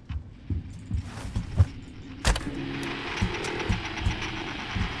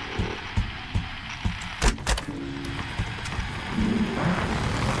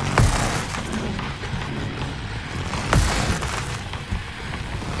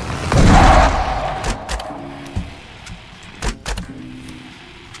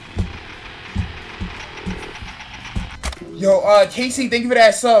 Yo, Casey, thank you for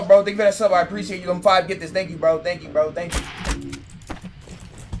that sub, bro. Thank you for that sub. I appreciate you. Them 5 get this. Thank you, bro. Thank you, bro. Thank you.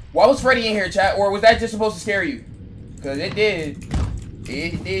 Why was Freddy in here, chat? Or was that just supposed to scare you? Because it did.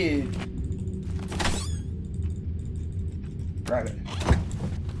 It did. Grab it.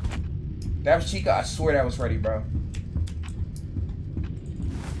 That was Chica. I swear that was Freddy, bro.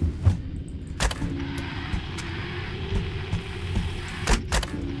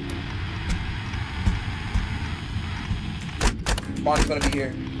 Bonnie's gonna be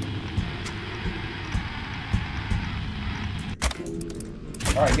here.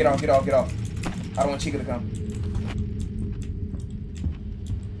 Alright, get off, get off, get off. I don't want Chica to come.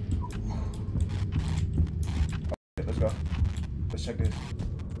 Okay, let's go. Let's check this.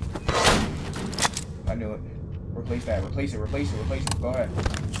 I knew it. Replace that. Replace it, replace it, replace it. Go ahead.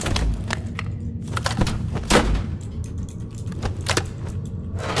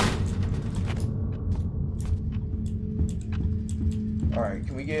 Alright,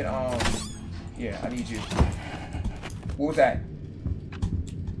 can we get, yeah, I need you. What was that?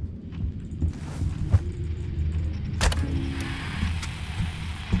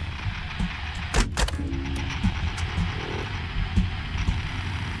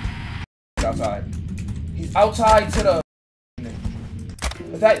 outside. He's outside to the...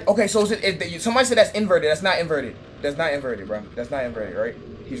 Is that... Okay, so is it... Somebody said that's inverted. That's not inverted. That's not inverted, bro. That's not inverted, right?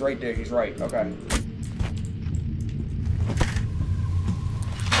 He's right there. He's right. Okay.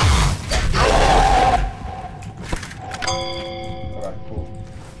 Okay, cool.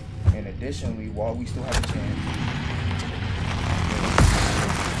 And additionally, while we still have a chance...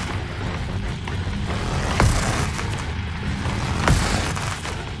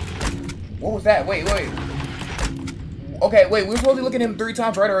 What was that? Wait. Okay, wait, we were supposed to look at him 3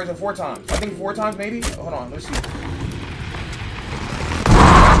 times, right? Or is it 4 times? I think 4 times, maybe? Hold on, let's see.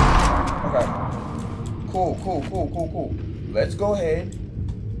 Okay. Cool. Let's go ahead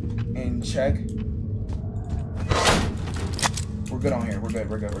and check. We're good on here. We're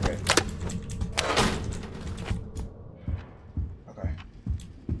good. Okay.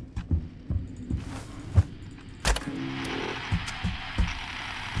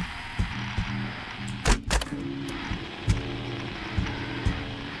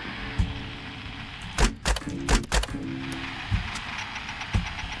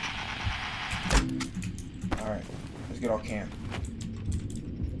 Alright, let's get off camp.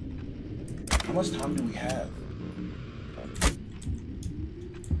 How much time do we have?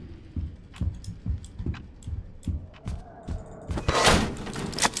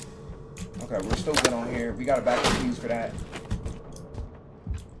 Okay, we're still good on here. We got a backup fuse for that.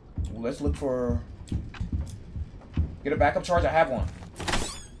 Let's look for... Get a backup charge? I have one.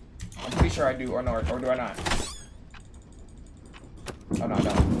 I'm pretty sure I do, or no, or do I not? Oh, no, I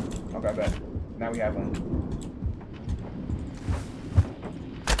don't. Okay, I bet. Now we have one.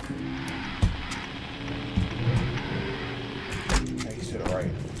 Okay, he's to the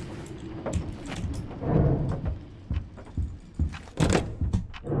right.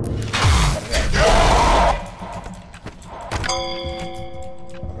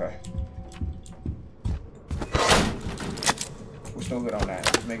 Okay. We're still good on that.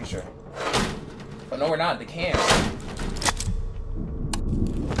 Just making sure. But no, we're not. The cam.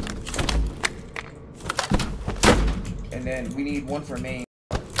 And then we need one for main.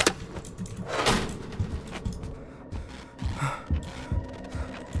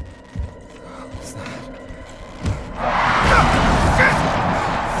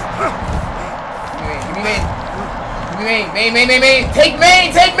 Give me main. Take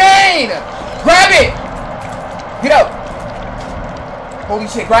main! Grab it! Get up! Holy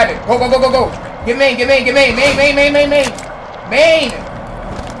shit, grab it. Go. Get main. Main!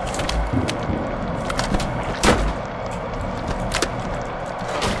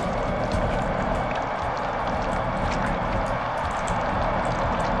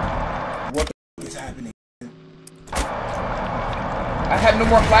 What the f is happening? I have no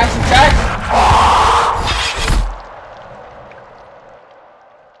more flash attack.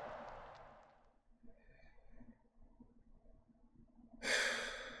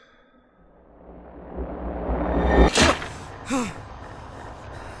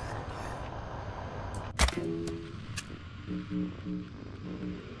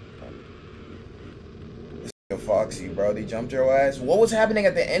 Foxy, bro, they jumped your ass. What was happening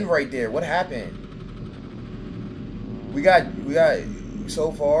at the end right there? What happened? We got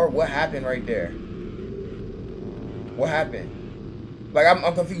so far. What happened right there? What happened? Like I'm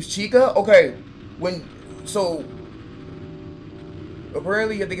confused. Chica, okay. So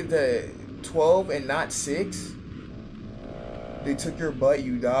apparently I think it's the 12 and not 6. They took your butt.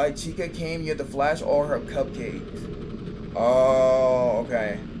 You died. Chica came. You had to flash all her cupcakes. Oh,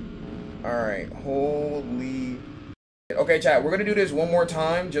 okay. Alright, holy... Okay, chat, we're gonna do this one more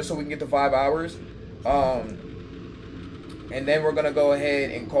time, just so we can get to 5 hours. And then we're gonna go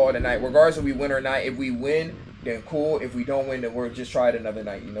ahead and call it a night, regardless if we win or not. If we win, then cool. If we don't win, then we'll just try it another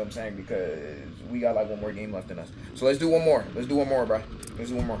night, you know what I'm saying? Because we got like one more game left in us. So let's do one more. Let's do one more, bro.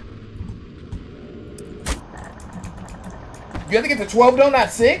 Let's do one more. You have to get to 12 though,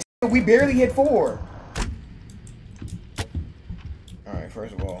 not 6? We barely hit 4. Alright,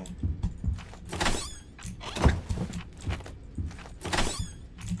 first of all...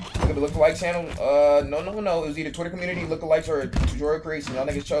 The lookalike channel, no. It was either Twitter community lookalikes or tutorial creation. Y'all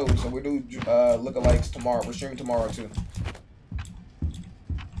niggas chose, so we'll do lookalikes tomorrow. We're streaming tomorrow too.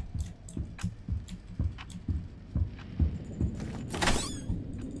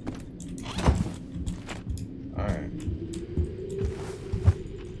 All right.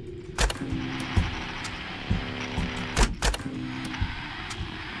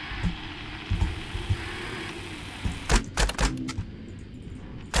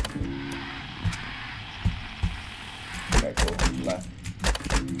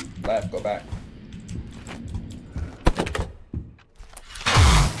 Left, go back.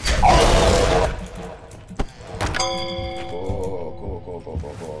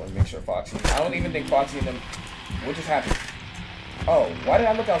 Cool. Let me make sure Foxy. I don't even think Foxy and them. What just happened? Oh, why did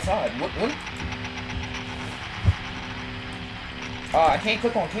I look outside? What? I can't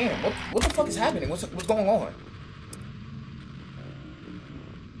click on cam. What the fuck is happening? What's going on?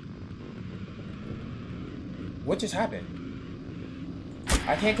 What just happened?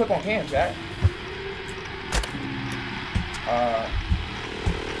 I can't click on cam, chat.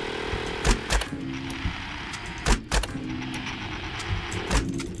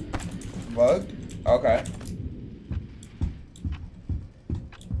 Bugged? Okay.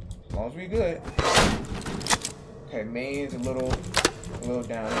 As long as we good. Okay, main's a little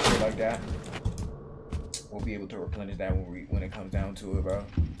down and shit like that. We'll be able to replenish that when it comes down to it, bro.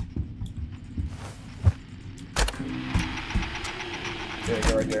 There you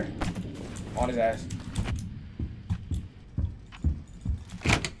go, right there. On his ass.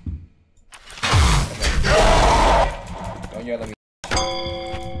 Okay. Don't yell at me.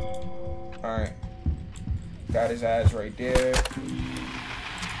 Alright. Got his ass right there.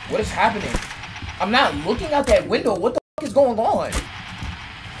 What is happening? I'm not looking out that window. What the fuck is going on?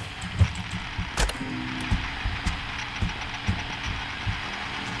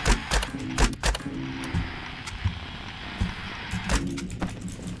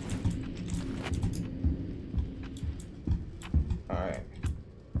 Alright.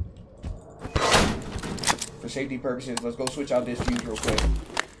 For safety purposes, let's go switch out this fuse real quick.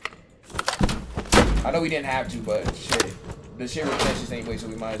 I know we didn't have to, but shit. The shit replenishes anyway, so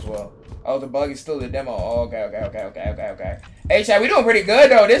we might as well. Oh, the bug is still the demo. Oh, okay. Hey, chat, we doing pretty good,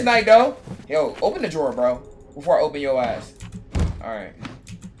 though, this night, though. Yo, open the drawer, bro, before I open your ass. Alright.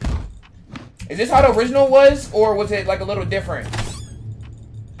 Is this how the original was, or was it, like, a little different?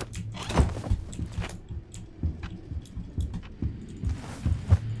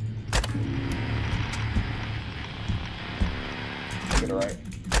 Get it right.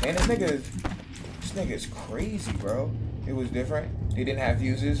 Man, this nigga is crazy, bro. It was different. They didn't have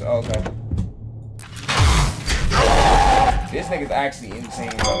fuses. Oh, okay. This nigga's actually insane,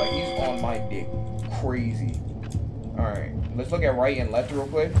 bro. Like, he's on my dick. Crazy. Alright. Let's look at right and left real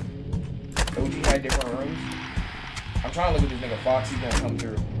quick. OG had different rooms. I'm trying to look at this nigga Fox. He's gonna come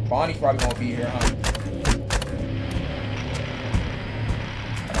through. Bonnie's probably gonna be here, huh?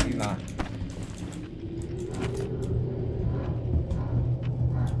 No, he's not.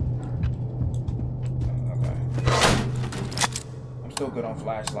 Still good on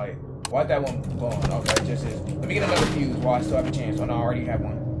flashlight. Why'd that one glowing? Okay, it just is. Let me get another fuse while I still have a chance. Oh no, I already have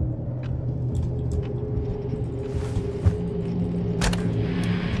one.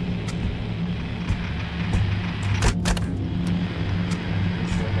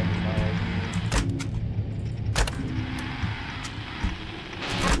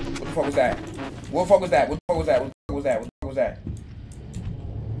 What the fuck was that? What the fuck was that? What the fuck was that? What the fuck was that? What the fuck was that?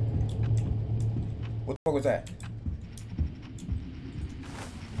 What the fuck was that?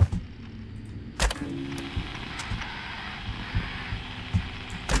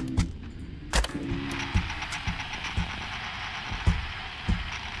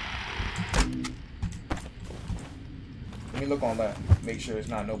 Let me look on that. Make sure it's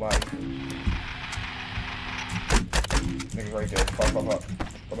not nobody. Nigga right there. Fuck.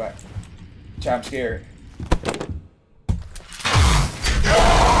 Go back. Chat, I'm scared.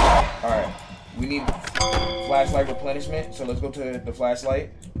 Alright. We need flashlight replenishment, so let's go to the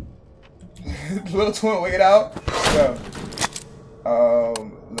flashlight. Little twin, wait it out. Yo.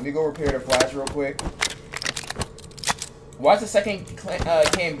 Let me go repair the flash real quick. Why is the second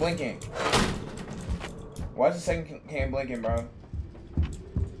can blinking? Why is the second can blinking, bro?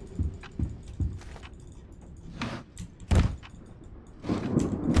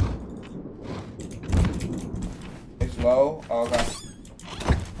 It's low? Oh, okay.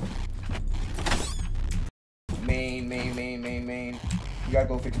 Main. You gotta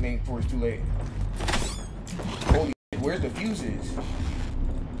go fix main before it's too late. Holy shit, where's the fuses?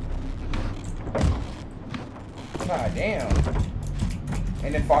 God damn.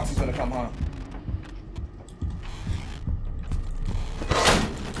 And then Foxy's gonna come, huh?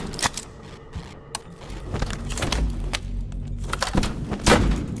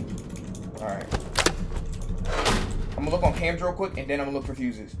 Alright. I'm gonna look on cams real quick, and then I'm gonna look for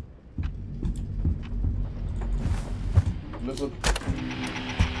fuses. Let's look.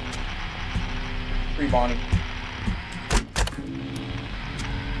 Free Bonnie.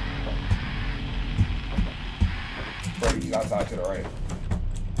 Bro, he's outside to the right.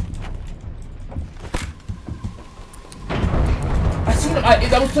 I seen him.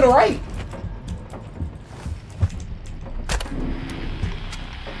 That was to the right.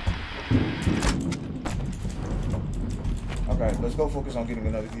 let's go focus on getting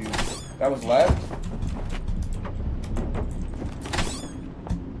another view. That was left.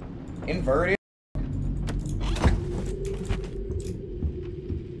 Inverted.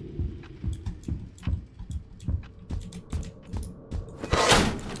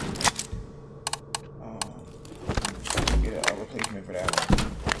 Get a replacement for that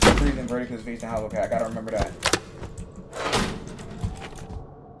one. Breathe inverted because facing hollow. Okay, I gotta remember that.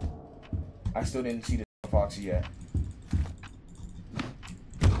 I still didn't see the Foxy yet.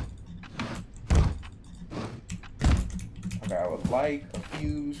 Okay, I would like a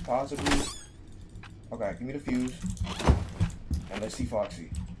fuse, possibly. Okay, give me the fuse. And let's see Foxy.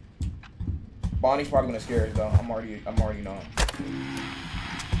 Bonnie's probably gonna scare us though. I'm already knowing.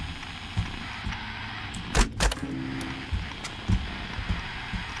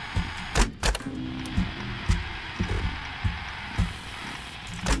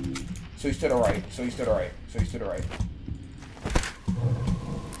 So he's to the right. So he's to the right. So he's to the right.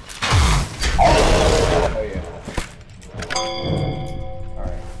 Oh yeah.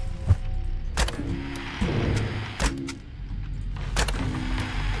 Alright.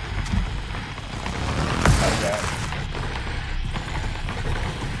 Like that.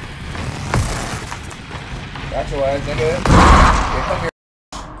 Got your ass, nigga. Yeah, come here.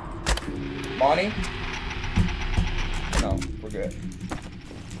 Bonnie? No, we're good.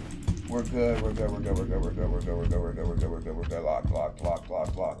 We're good.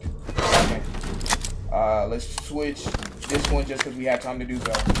 Locked. Okay. Let's switch this one just because we have time to do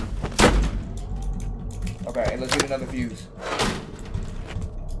so. Okay, and let's get another fuse.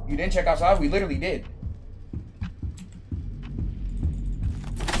 You didn't check outside? We literally did.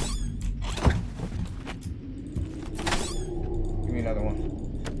 Give me another one.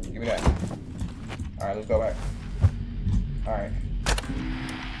 Give me that. Alright, let's go back. Alright.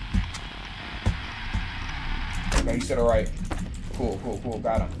 Okay, he's to the right. Cool.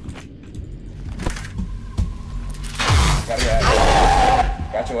 Got him. Got your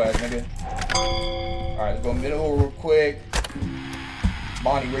ass. Got your ass, nigga. Alright, let's go middle real quick.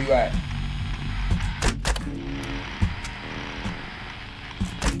 Bonnie, where you at?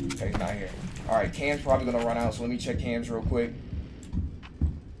 Okay, he's not here. Alright, Cam's probably gonna run out, so let me check Cam's real quick.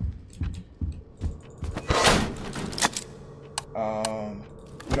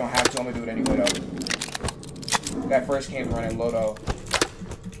 We don't have to, I'm gonna do it anyway though. That first Cam's running low though.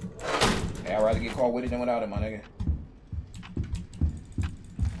 Yeah, I'd rather get caught with it than without it, my nigga.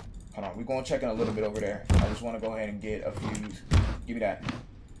 Hold on, we're gonna check in a little bit over there. I just wanna go ahead and get a fuse. Give me that.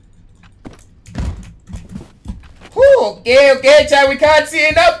 Whew, okay, Chad, we can't see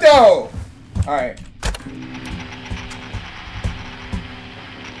enough though. Alright.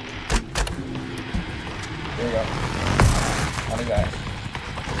 There we go. On his ass.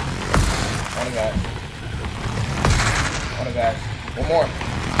 On his ass. On his ass. One more.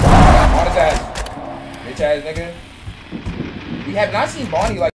 On his ass. Bitch ass nigga. We have not seen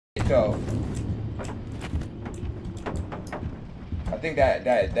Bonnie like shit though. I think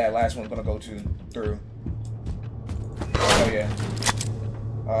that last one's gonna go through. Oh yeah.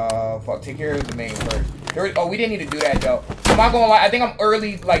 Fuck. Take care of the main first. Oh, we didn't need to do that though. I'm not gonna lie. I think I'm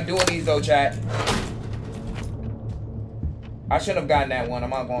early like doing these though, chat. I shouldn't have gotten that one.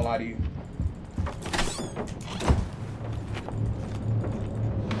 I'm not gonna lie to you.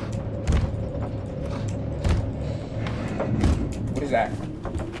 What is that?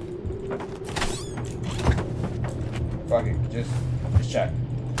 Fuck it. Just check.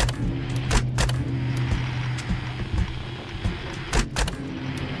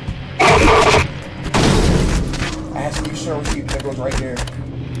 I have to use sure receipt that goes right here.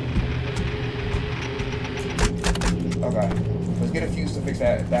 Okay. Let's get a fuse to fix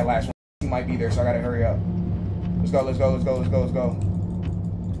that last one. He might be there, so I gotta hurry up. Let's go.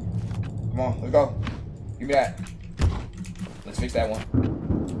 Come on, let's go. Give me that. Let's fix that one.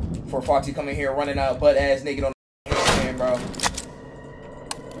 Before Foxy come in here running out butt ass naked on the hand, bro.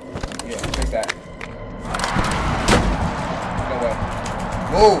 Yeah, fix that. No way.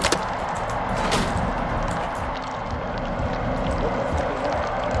 Move!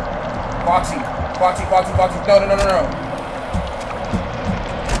 Foxy.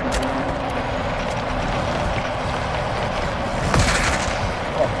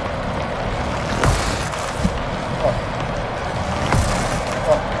 No.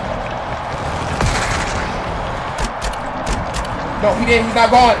 No, he didn't. He's not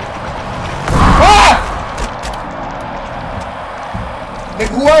gone. Ah! Nigga,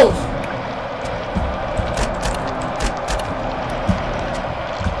 who else?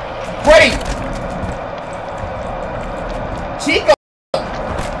 Freddy! Chico!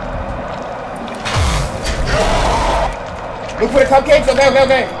 Look for the cupcakes. Okay, okay,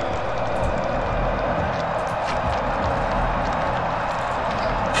 okay.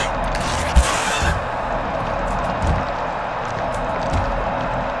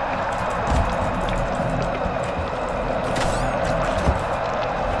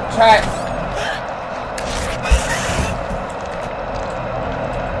 Chat.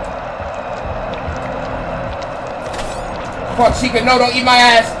 Fuck, Chica, no, don't eat my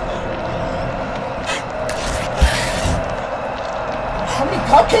ass. How many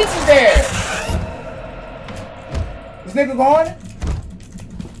cupcakes is there? This nigga gone?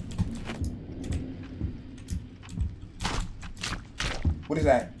 What is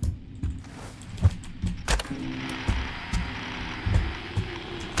that?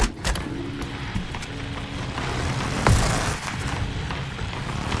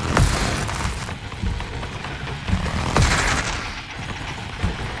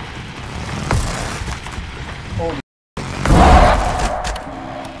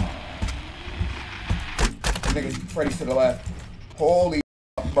 Freddy's to the left. Holy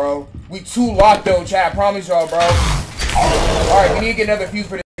bro. We too locked though, chat. I promise y'all, bro. Alright, we need to get another fuse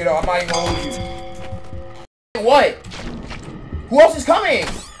for this though. I'm not even gonna hold you. What? Who else is coming?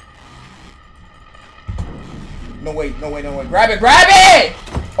 No wait, no wait, no wait. Grab it, grab it!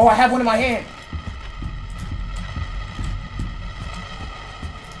 Oh, I have one in my hand.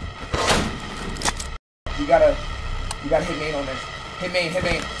 You gotta hit main on this. Hit main, hit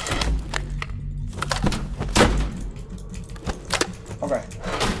main. Okay,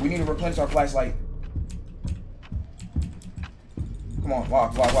 we need to replenish our flashlight. Come on,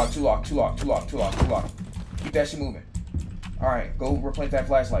 lock, lock, lock, two lock, two lock, two lock, two lock, two lock. Keep that shit moving. Alright, go replenish that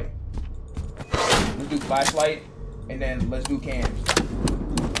flashlight. Let's do flashlight, and then let's do cams.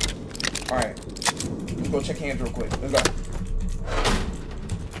 Alright, let's go check cams real quick. Let's go.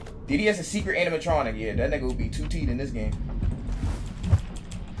 Diddy has a secret animatronic. Yeah, that nigga will be 2T'd in this game.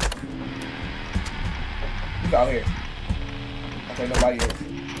 He's out here. Okay, nobody else.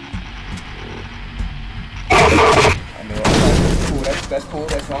 I know. Cool. That's cool.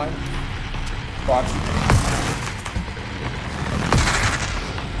 That's fine. Foxy.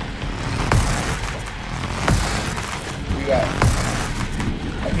 We got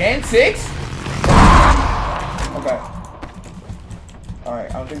again 6. Okay. All right.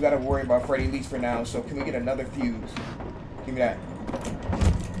 I don't think we gotta worry about Freddy leaks for now. So can we get another fuse? Give me that.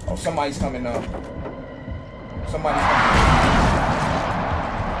 Oh, somebody's coming up. Somebody's coming.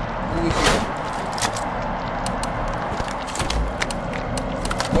 Who is here?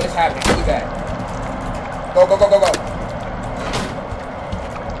 What is happening? Who is that? Go, go, go, go, go.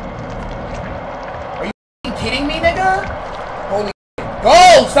 Are you kidding me, nigga? Holy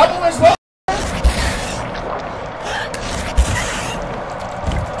go! Stop moving slow!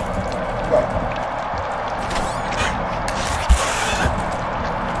 Go.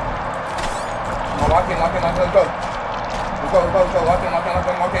 Come on, lock in, lock in, lock in, let's go. Let's go, let's go, let's go. Lock in, lock in, lock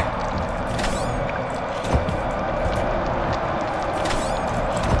in, lock in.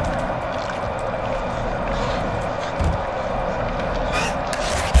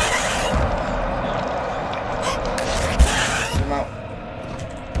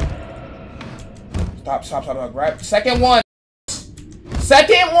 Stop, stop, stop, stop. Grab. Second one.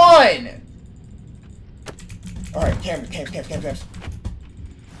 Second one. All right, cams, cams, cams, cams, cams.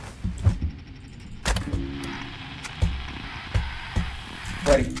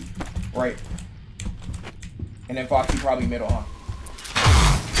 Ready. Right. And then Foxy probably middle, huh?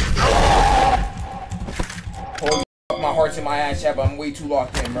 Holy fuck, my heart's in my ass, chat, but I'm way too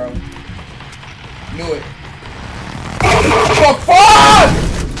locked in, bro. Knew it. What the fuck?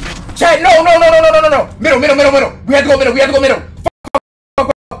 Chat, no, no, no, no, no, no, no, no. Middle, middle, middle, middle. We have to go middle, we have to go middle. Fuck,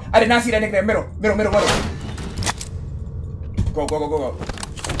 fuck, fuck. I did not see that nigga there. Middle, middle, middle, middle. Go, go, go, go, go.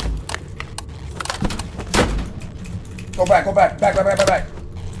 Go back, go back, back, back, back, back, back.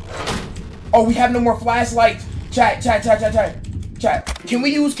 Oh, we have no more flashlights. Chat, chat, chat, chat, chat. Chat, can we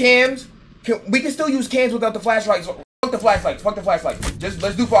use cams? We can still use cams without the flashlights. Fuck the flashlights, fuck the flashlights. Just,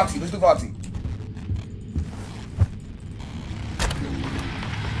 let's do Foxy, let's do Foxy.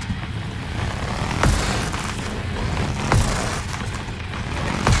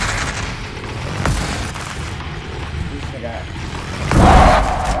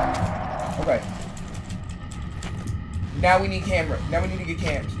 Okay. Now we need camera. Now we need to get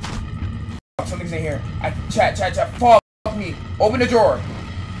cams. Something's in here. Chat, chat, chat. Fuck me. Open the drawer.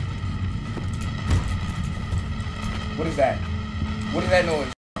 What is that? What is that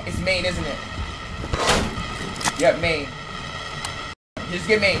noise? It's main, isn't it? Yep, main. Just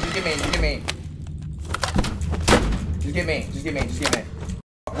get main. Just get main. Just get main. Just get main. Just get main. Just get main.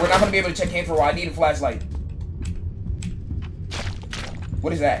 We're not gonna be able to check cams for a while. I need a flashlight.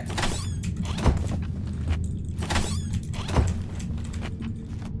 What is that?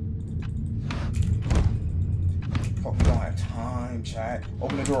 Fuck, we don't have time, chat.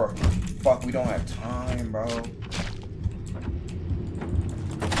 Open the door. Fuck, we don't have time, bro.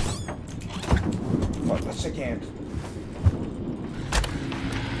 Fuck, let's check hands.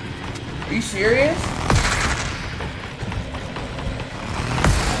 Are you serious?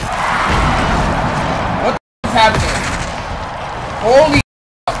 What the is happening? Holy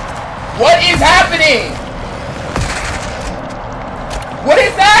what is happening? What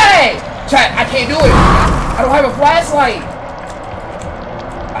is that? Chat, I can't do it. I don't have a flashlight.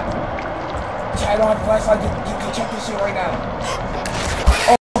 Chat, I don't have a flashlight to check this shit right now.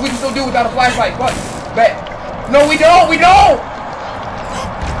 Oh, we can still do it without a flashlight. What? Bet. No, we don't. We don't.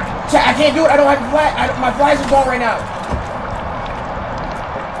 Chat, I can't do it. I don't have a flash. My flash is gone right now.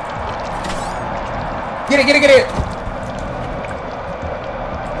 Get it, get it, get it.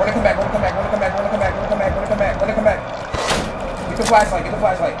 We're gonna come back, we're gonna come back, we're gonna come back, we're gonna come back, we're gonna come back, we're gonna come back, we're gonna come back. Get the flashlight, get the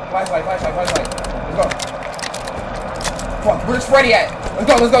flashlight. Flashlight, flashlight, flashlight. Let's go. Fuck, where's Freddy at? Let's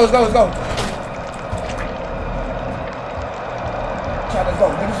go, let's go, let's go, let's go. Chat, let's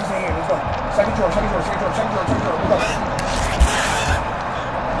go. Niggas just in here, let's go. Second drawer, second drawer, second drawer, second drawer, second drawer, let's go.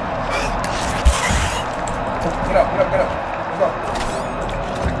 Get up, get up, get up. Let's go.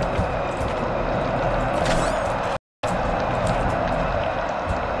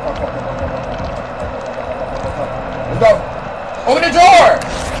 Let's go. Open the drawer!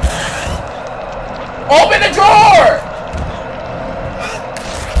 Open the drawer!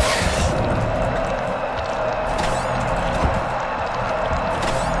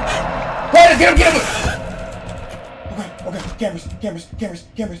 Get him, get him! Okay, okay, cameras, cameras, cameras,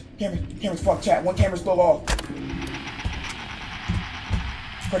 cameras, cameras, cameras, fuck chat, one camera's still off.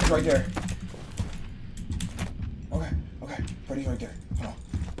 Freddy's right there. Okay, okay, Freddy's right there. Hold on.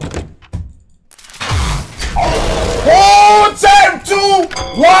 Oh, time to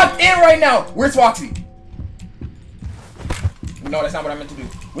locked in right now. Where's Foxy? No, that's not what I meant to do.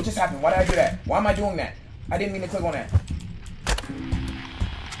 What just happened? Why did I do that? Why am I doing that? I didn't mean to click on that.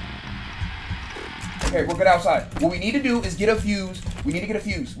 Okay, we're good outside. What we need to do is get a fuse. We need to get a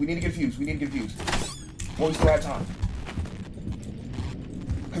fuse. We need to get a fuse. We need to get a fuse. Well, we still have time.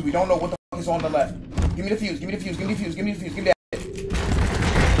 Because we don't know what the fuck is on the left. Give me the fuse. Give me the fuse. Give me the fuse. Give me the fuse. Give me that.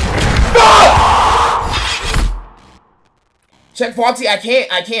 No! Check Foxy. I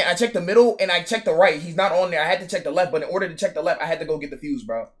can't. I checked the middle and I checked the right. He's not on there. I had to check the left. But in order to check the left, I had to go get the fuse,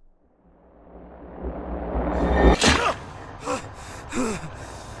 bro.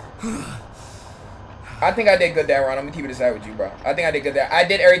 I think I did good that round. I'm gonna keep it aside with you, bro. I think I did good that. I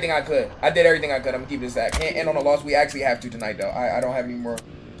did everything I could. I did everything I could. I'm gonna keep it aside. Can't end on a loss. We actually have to tonight, though. I don't have any more.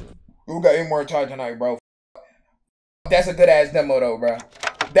 We got any more time tonight, bro. That's a good ass demo, though, bro.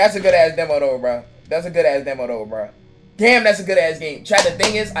 That's a good ass demo, though, bro. That's a good ass demo, though, bro. Damn, that's a good ass game. Chat, the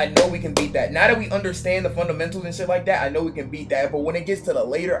thing is, I know we can beat that. Now that we understand the fundamentals and shit like that, I know we can beat that. But when it gets to the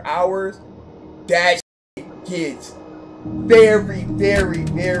later hours, that shit gets very, very,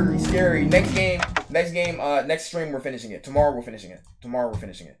 very scary. Next stream, we're finishing it. Tomorrow, we're finishing it. Tomorrow, we're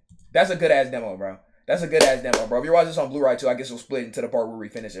finishing it. That's a good ass demo, bro. That's a good ass demo, bro. If you're watching this on Blu-ray too, I guess we'll split into the part where we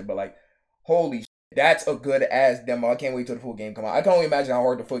finish it. But like, holy shit, that's a good ass demo. I can't wait till the full game come out. I can only imagine how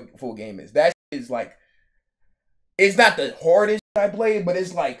hard the full game is. That is like, it's not the hardest I played, but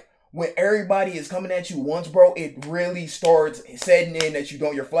it's like when everybody is coming at you once, bro, it really starts setting in that you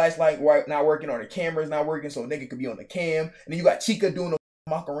don't, your flashlight not working or the camera's not working, so a nigga could be on the cam. And then you got Chica doing the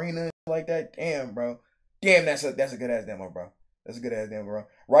Macarena and like that. Damn, bro. Damn, that's a good ass demo, bro. That's a good ass demo, bro.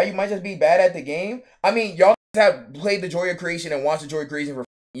 Right? You might just be bad at the game. I mean, y'all have played the Joy of Creation and watched the Joy of Creation for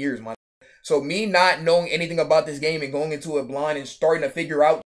years, man. So me not knowing anything about this game and going into it blind and starting to figure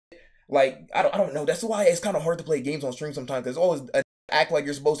out, like, I don't know. That's why it's kind of hard to play games on stream sometimes, because always act like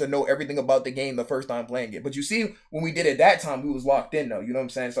you're supposed to know everything about the game the first time playing it. But you see, when we did it that time, we was locked in, though. You know what I'm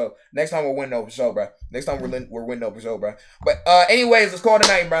saying? So next time we'll win though for sure, bro. Next time we're win though for sure, bro. But anyways, let's call it a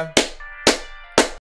night, bro.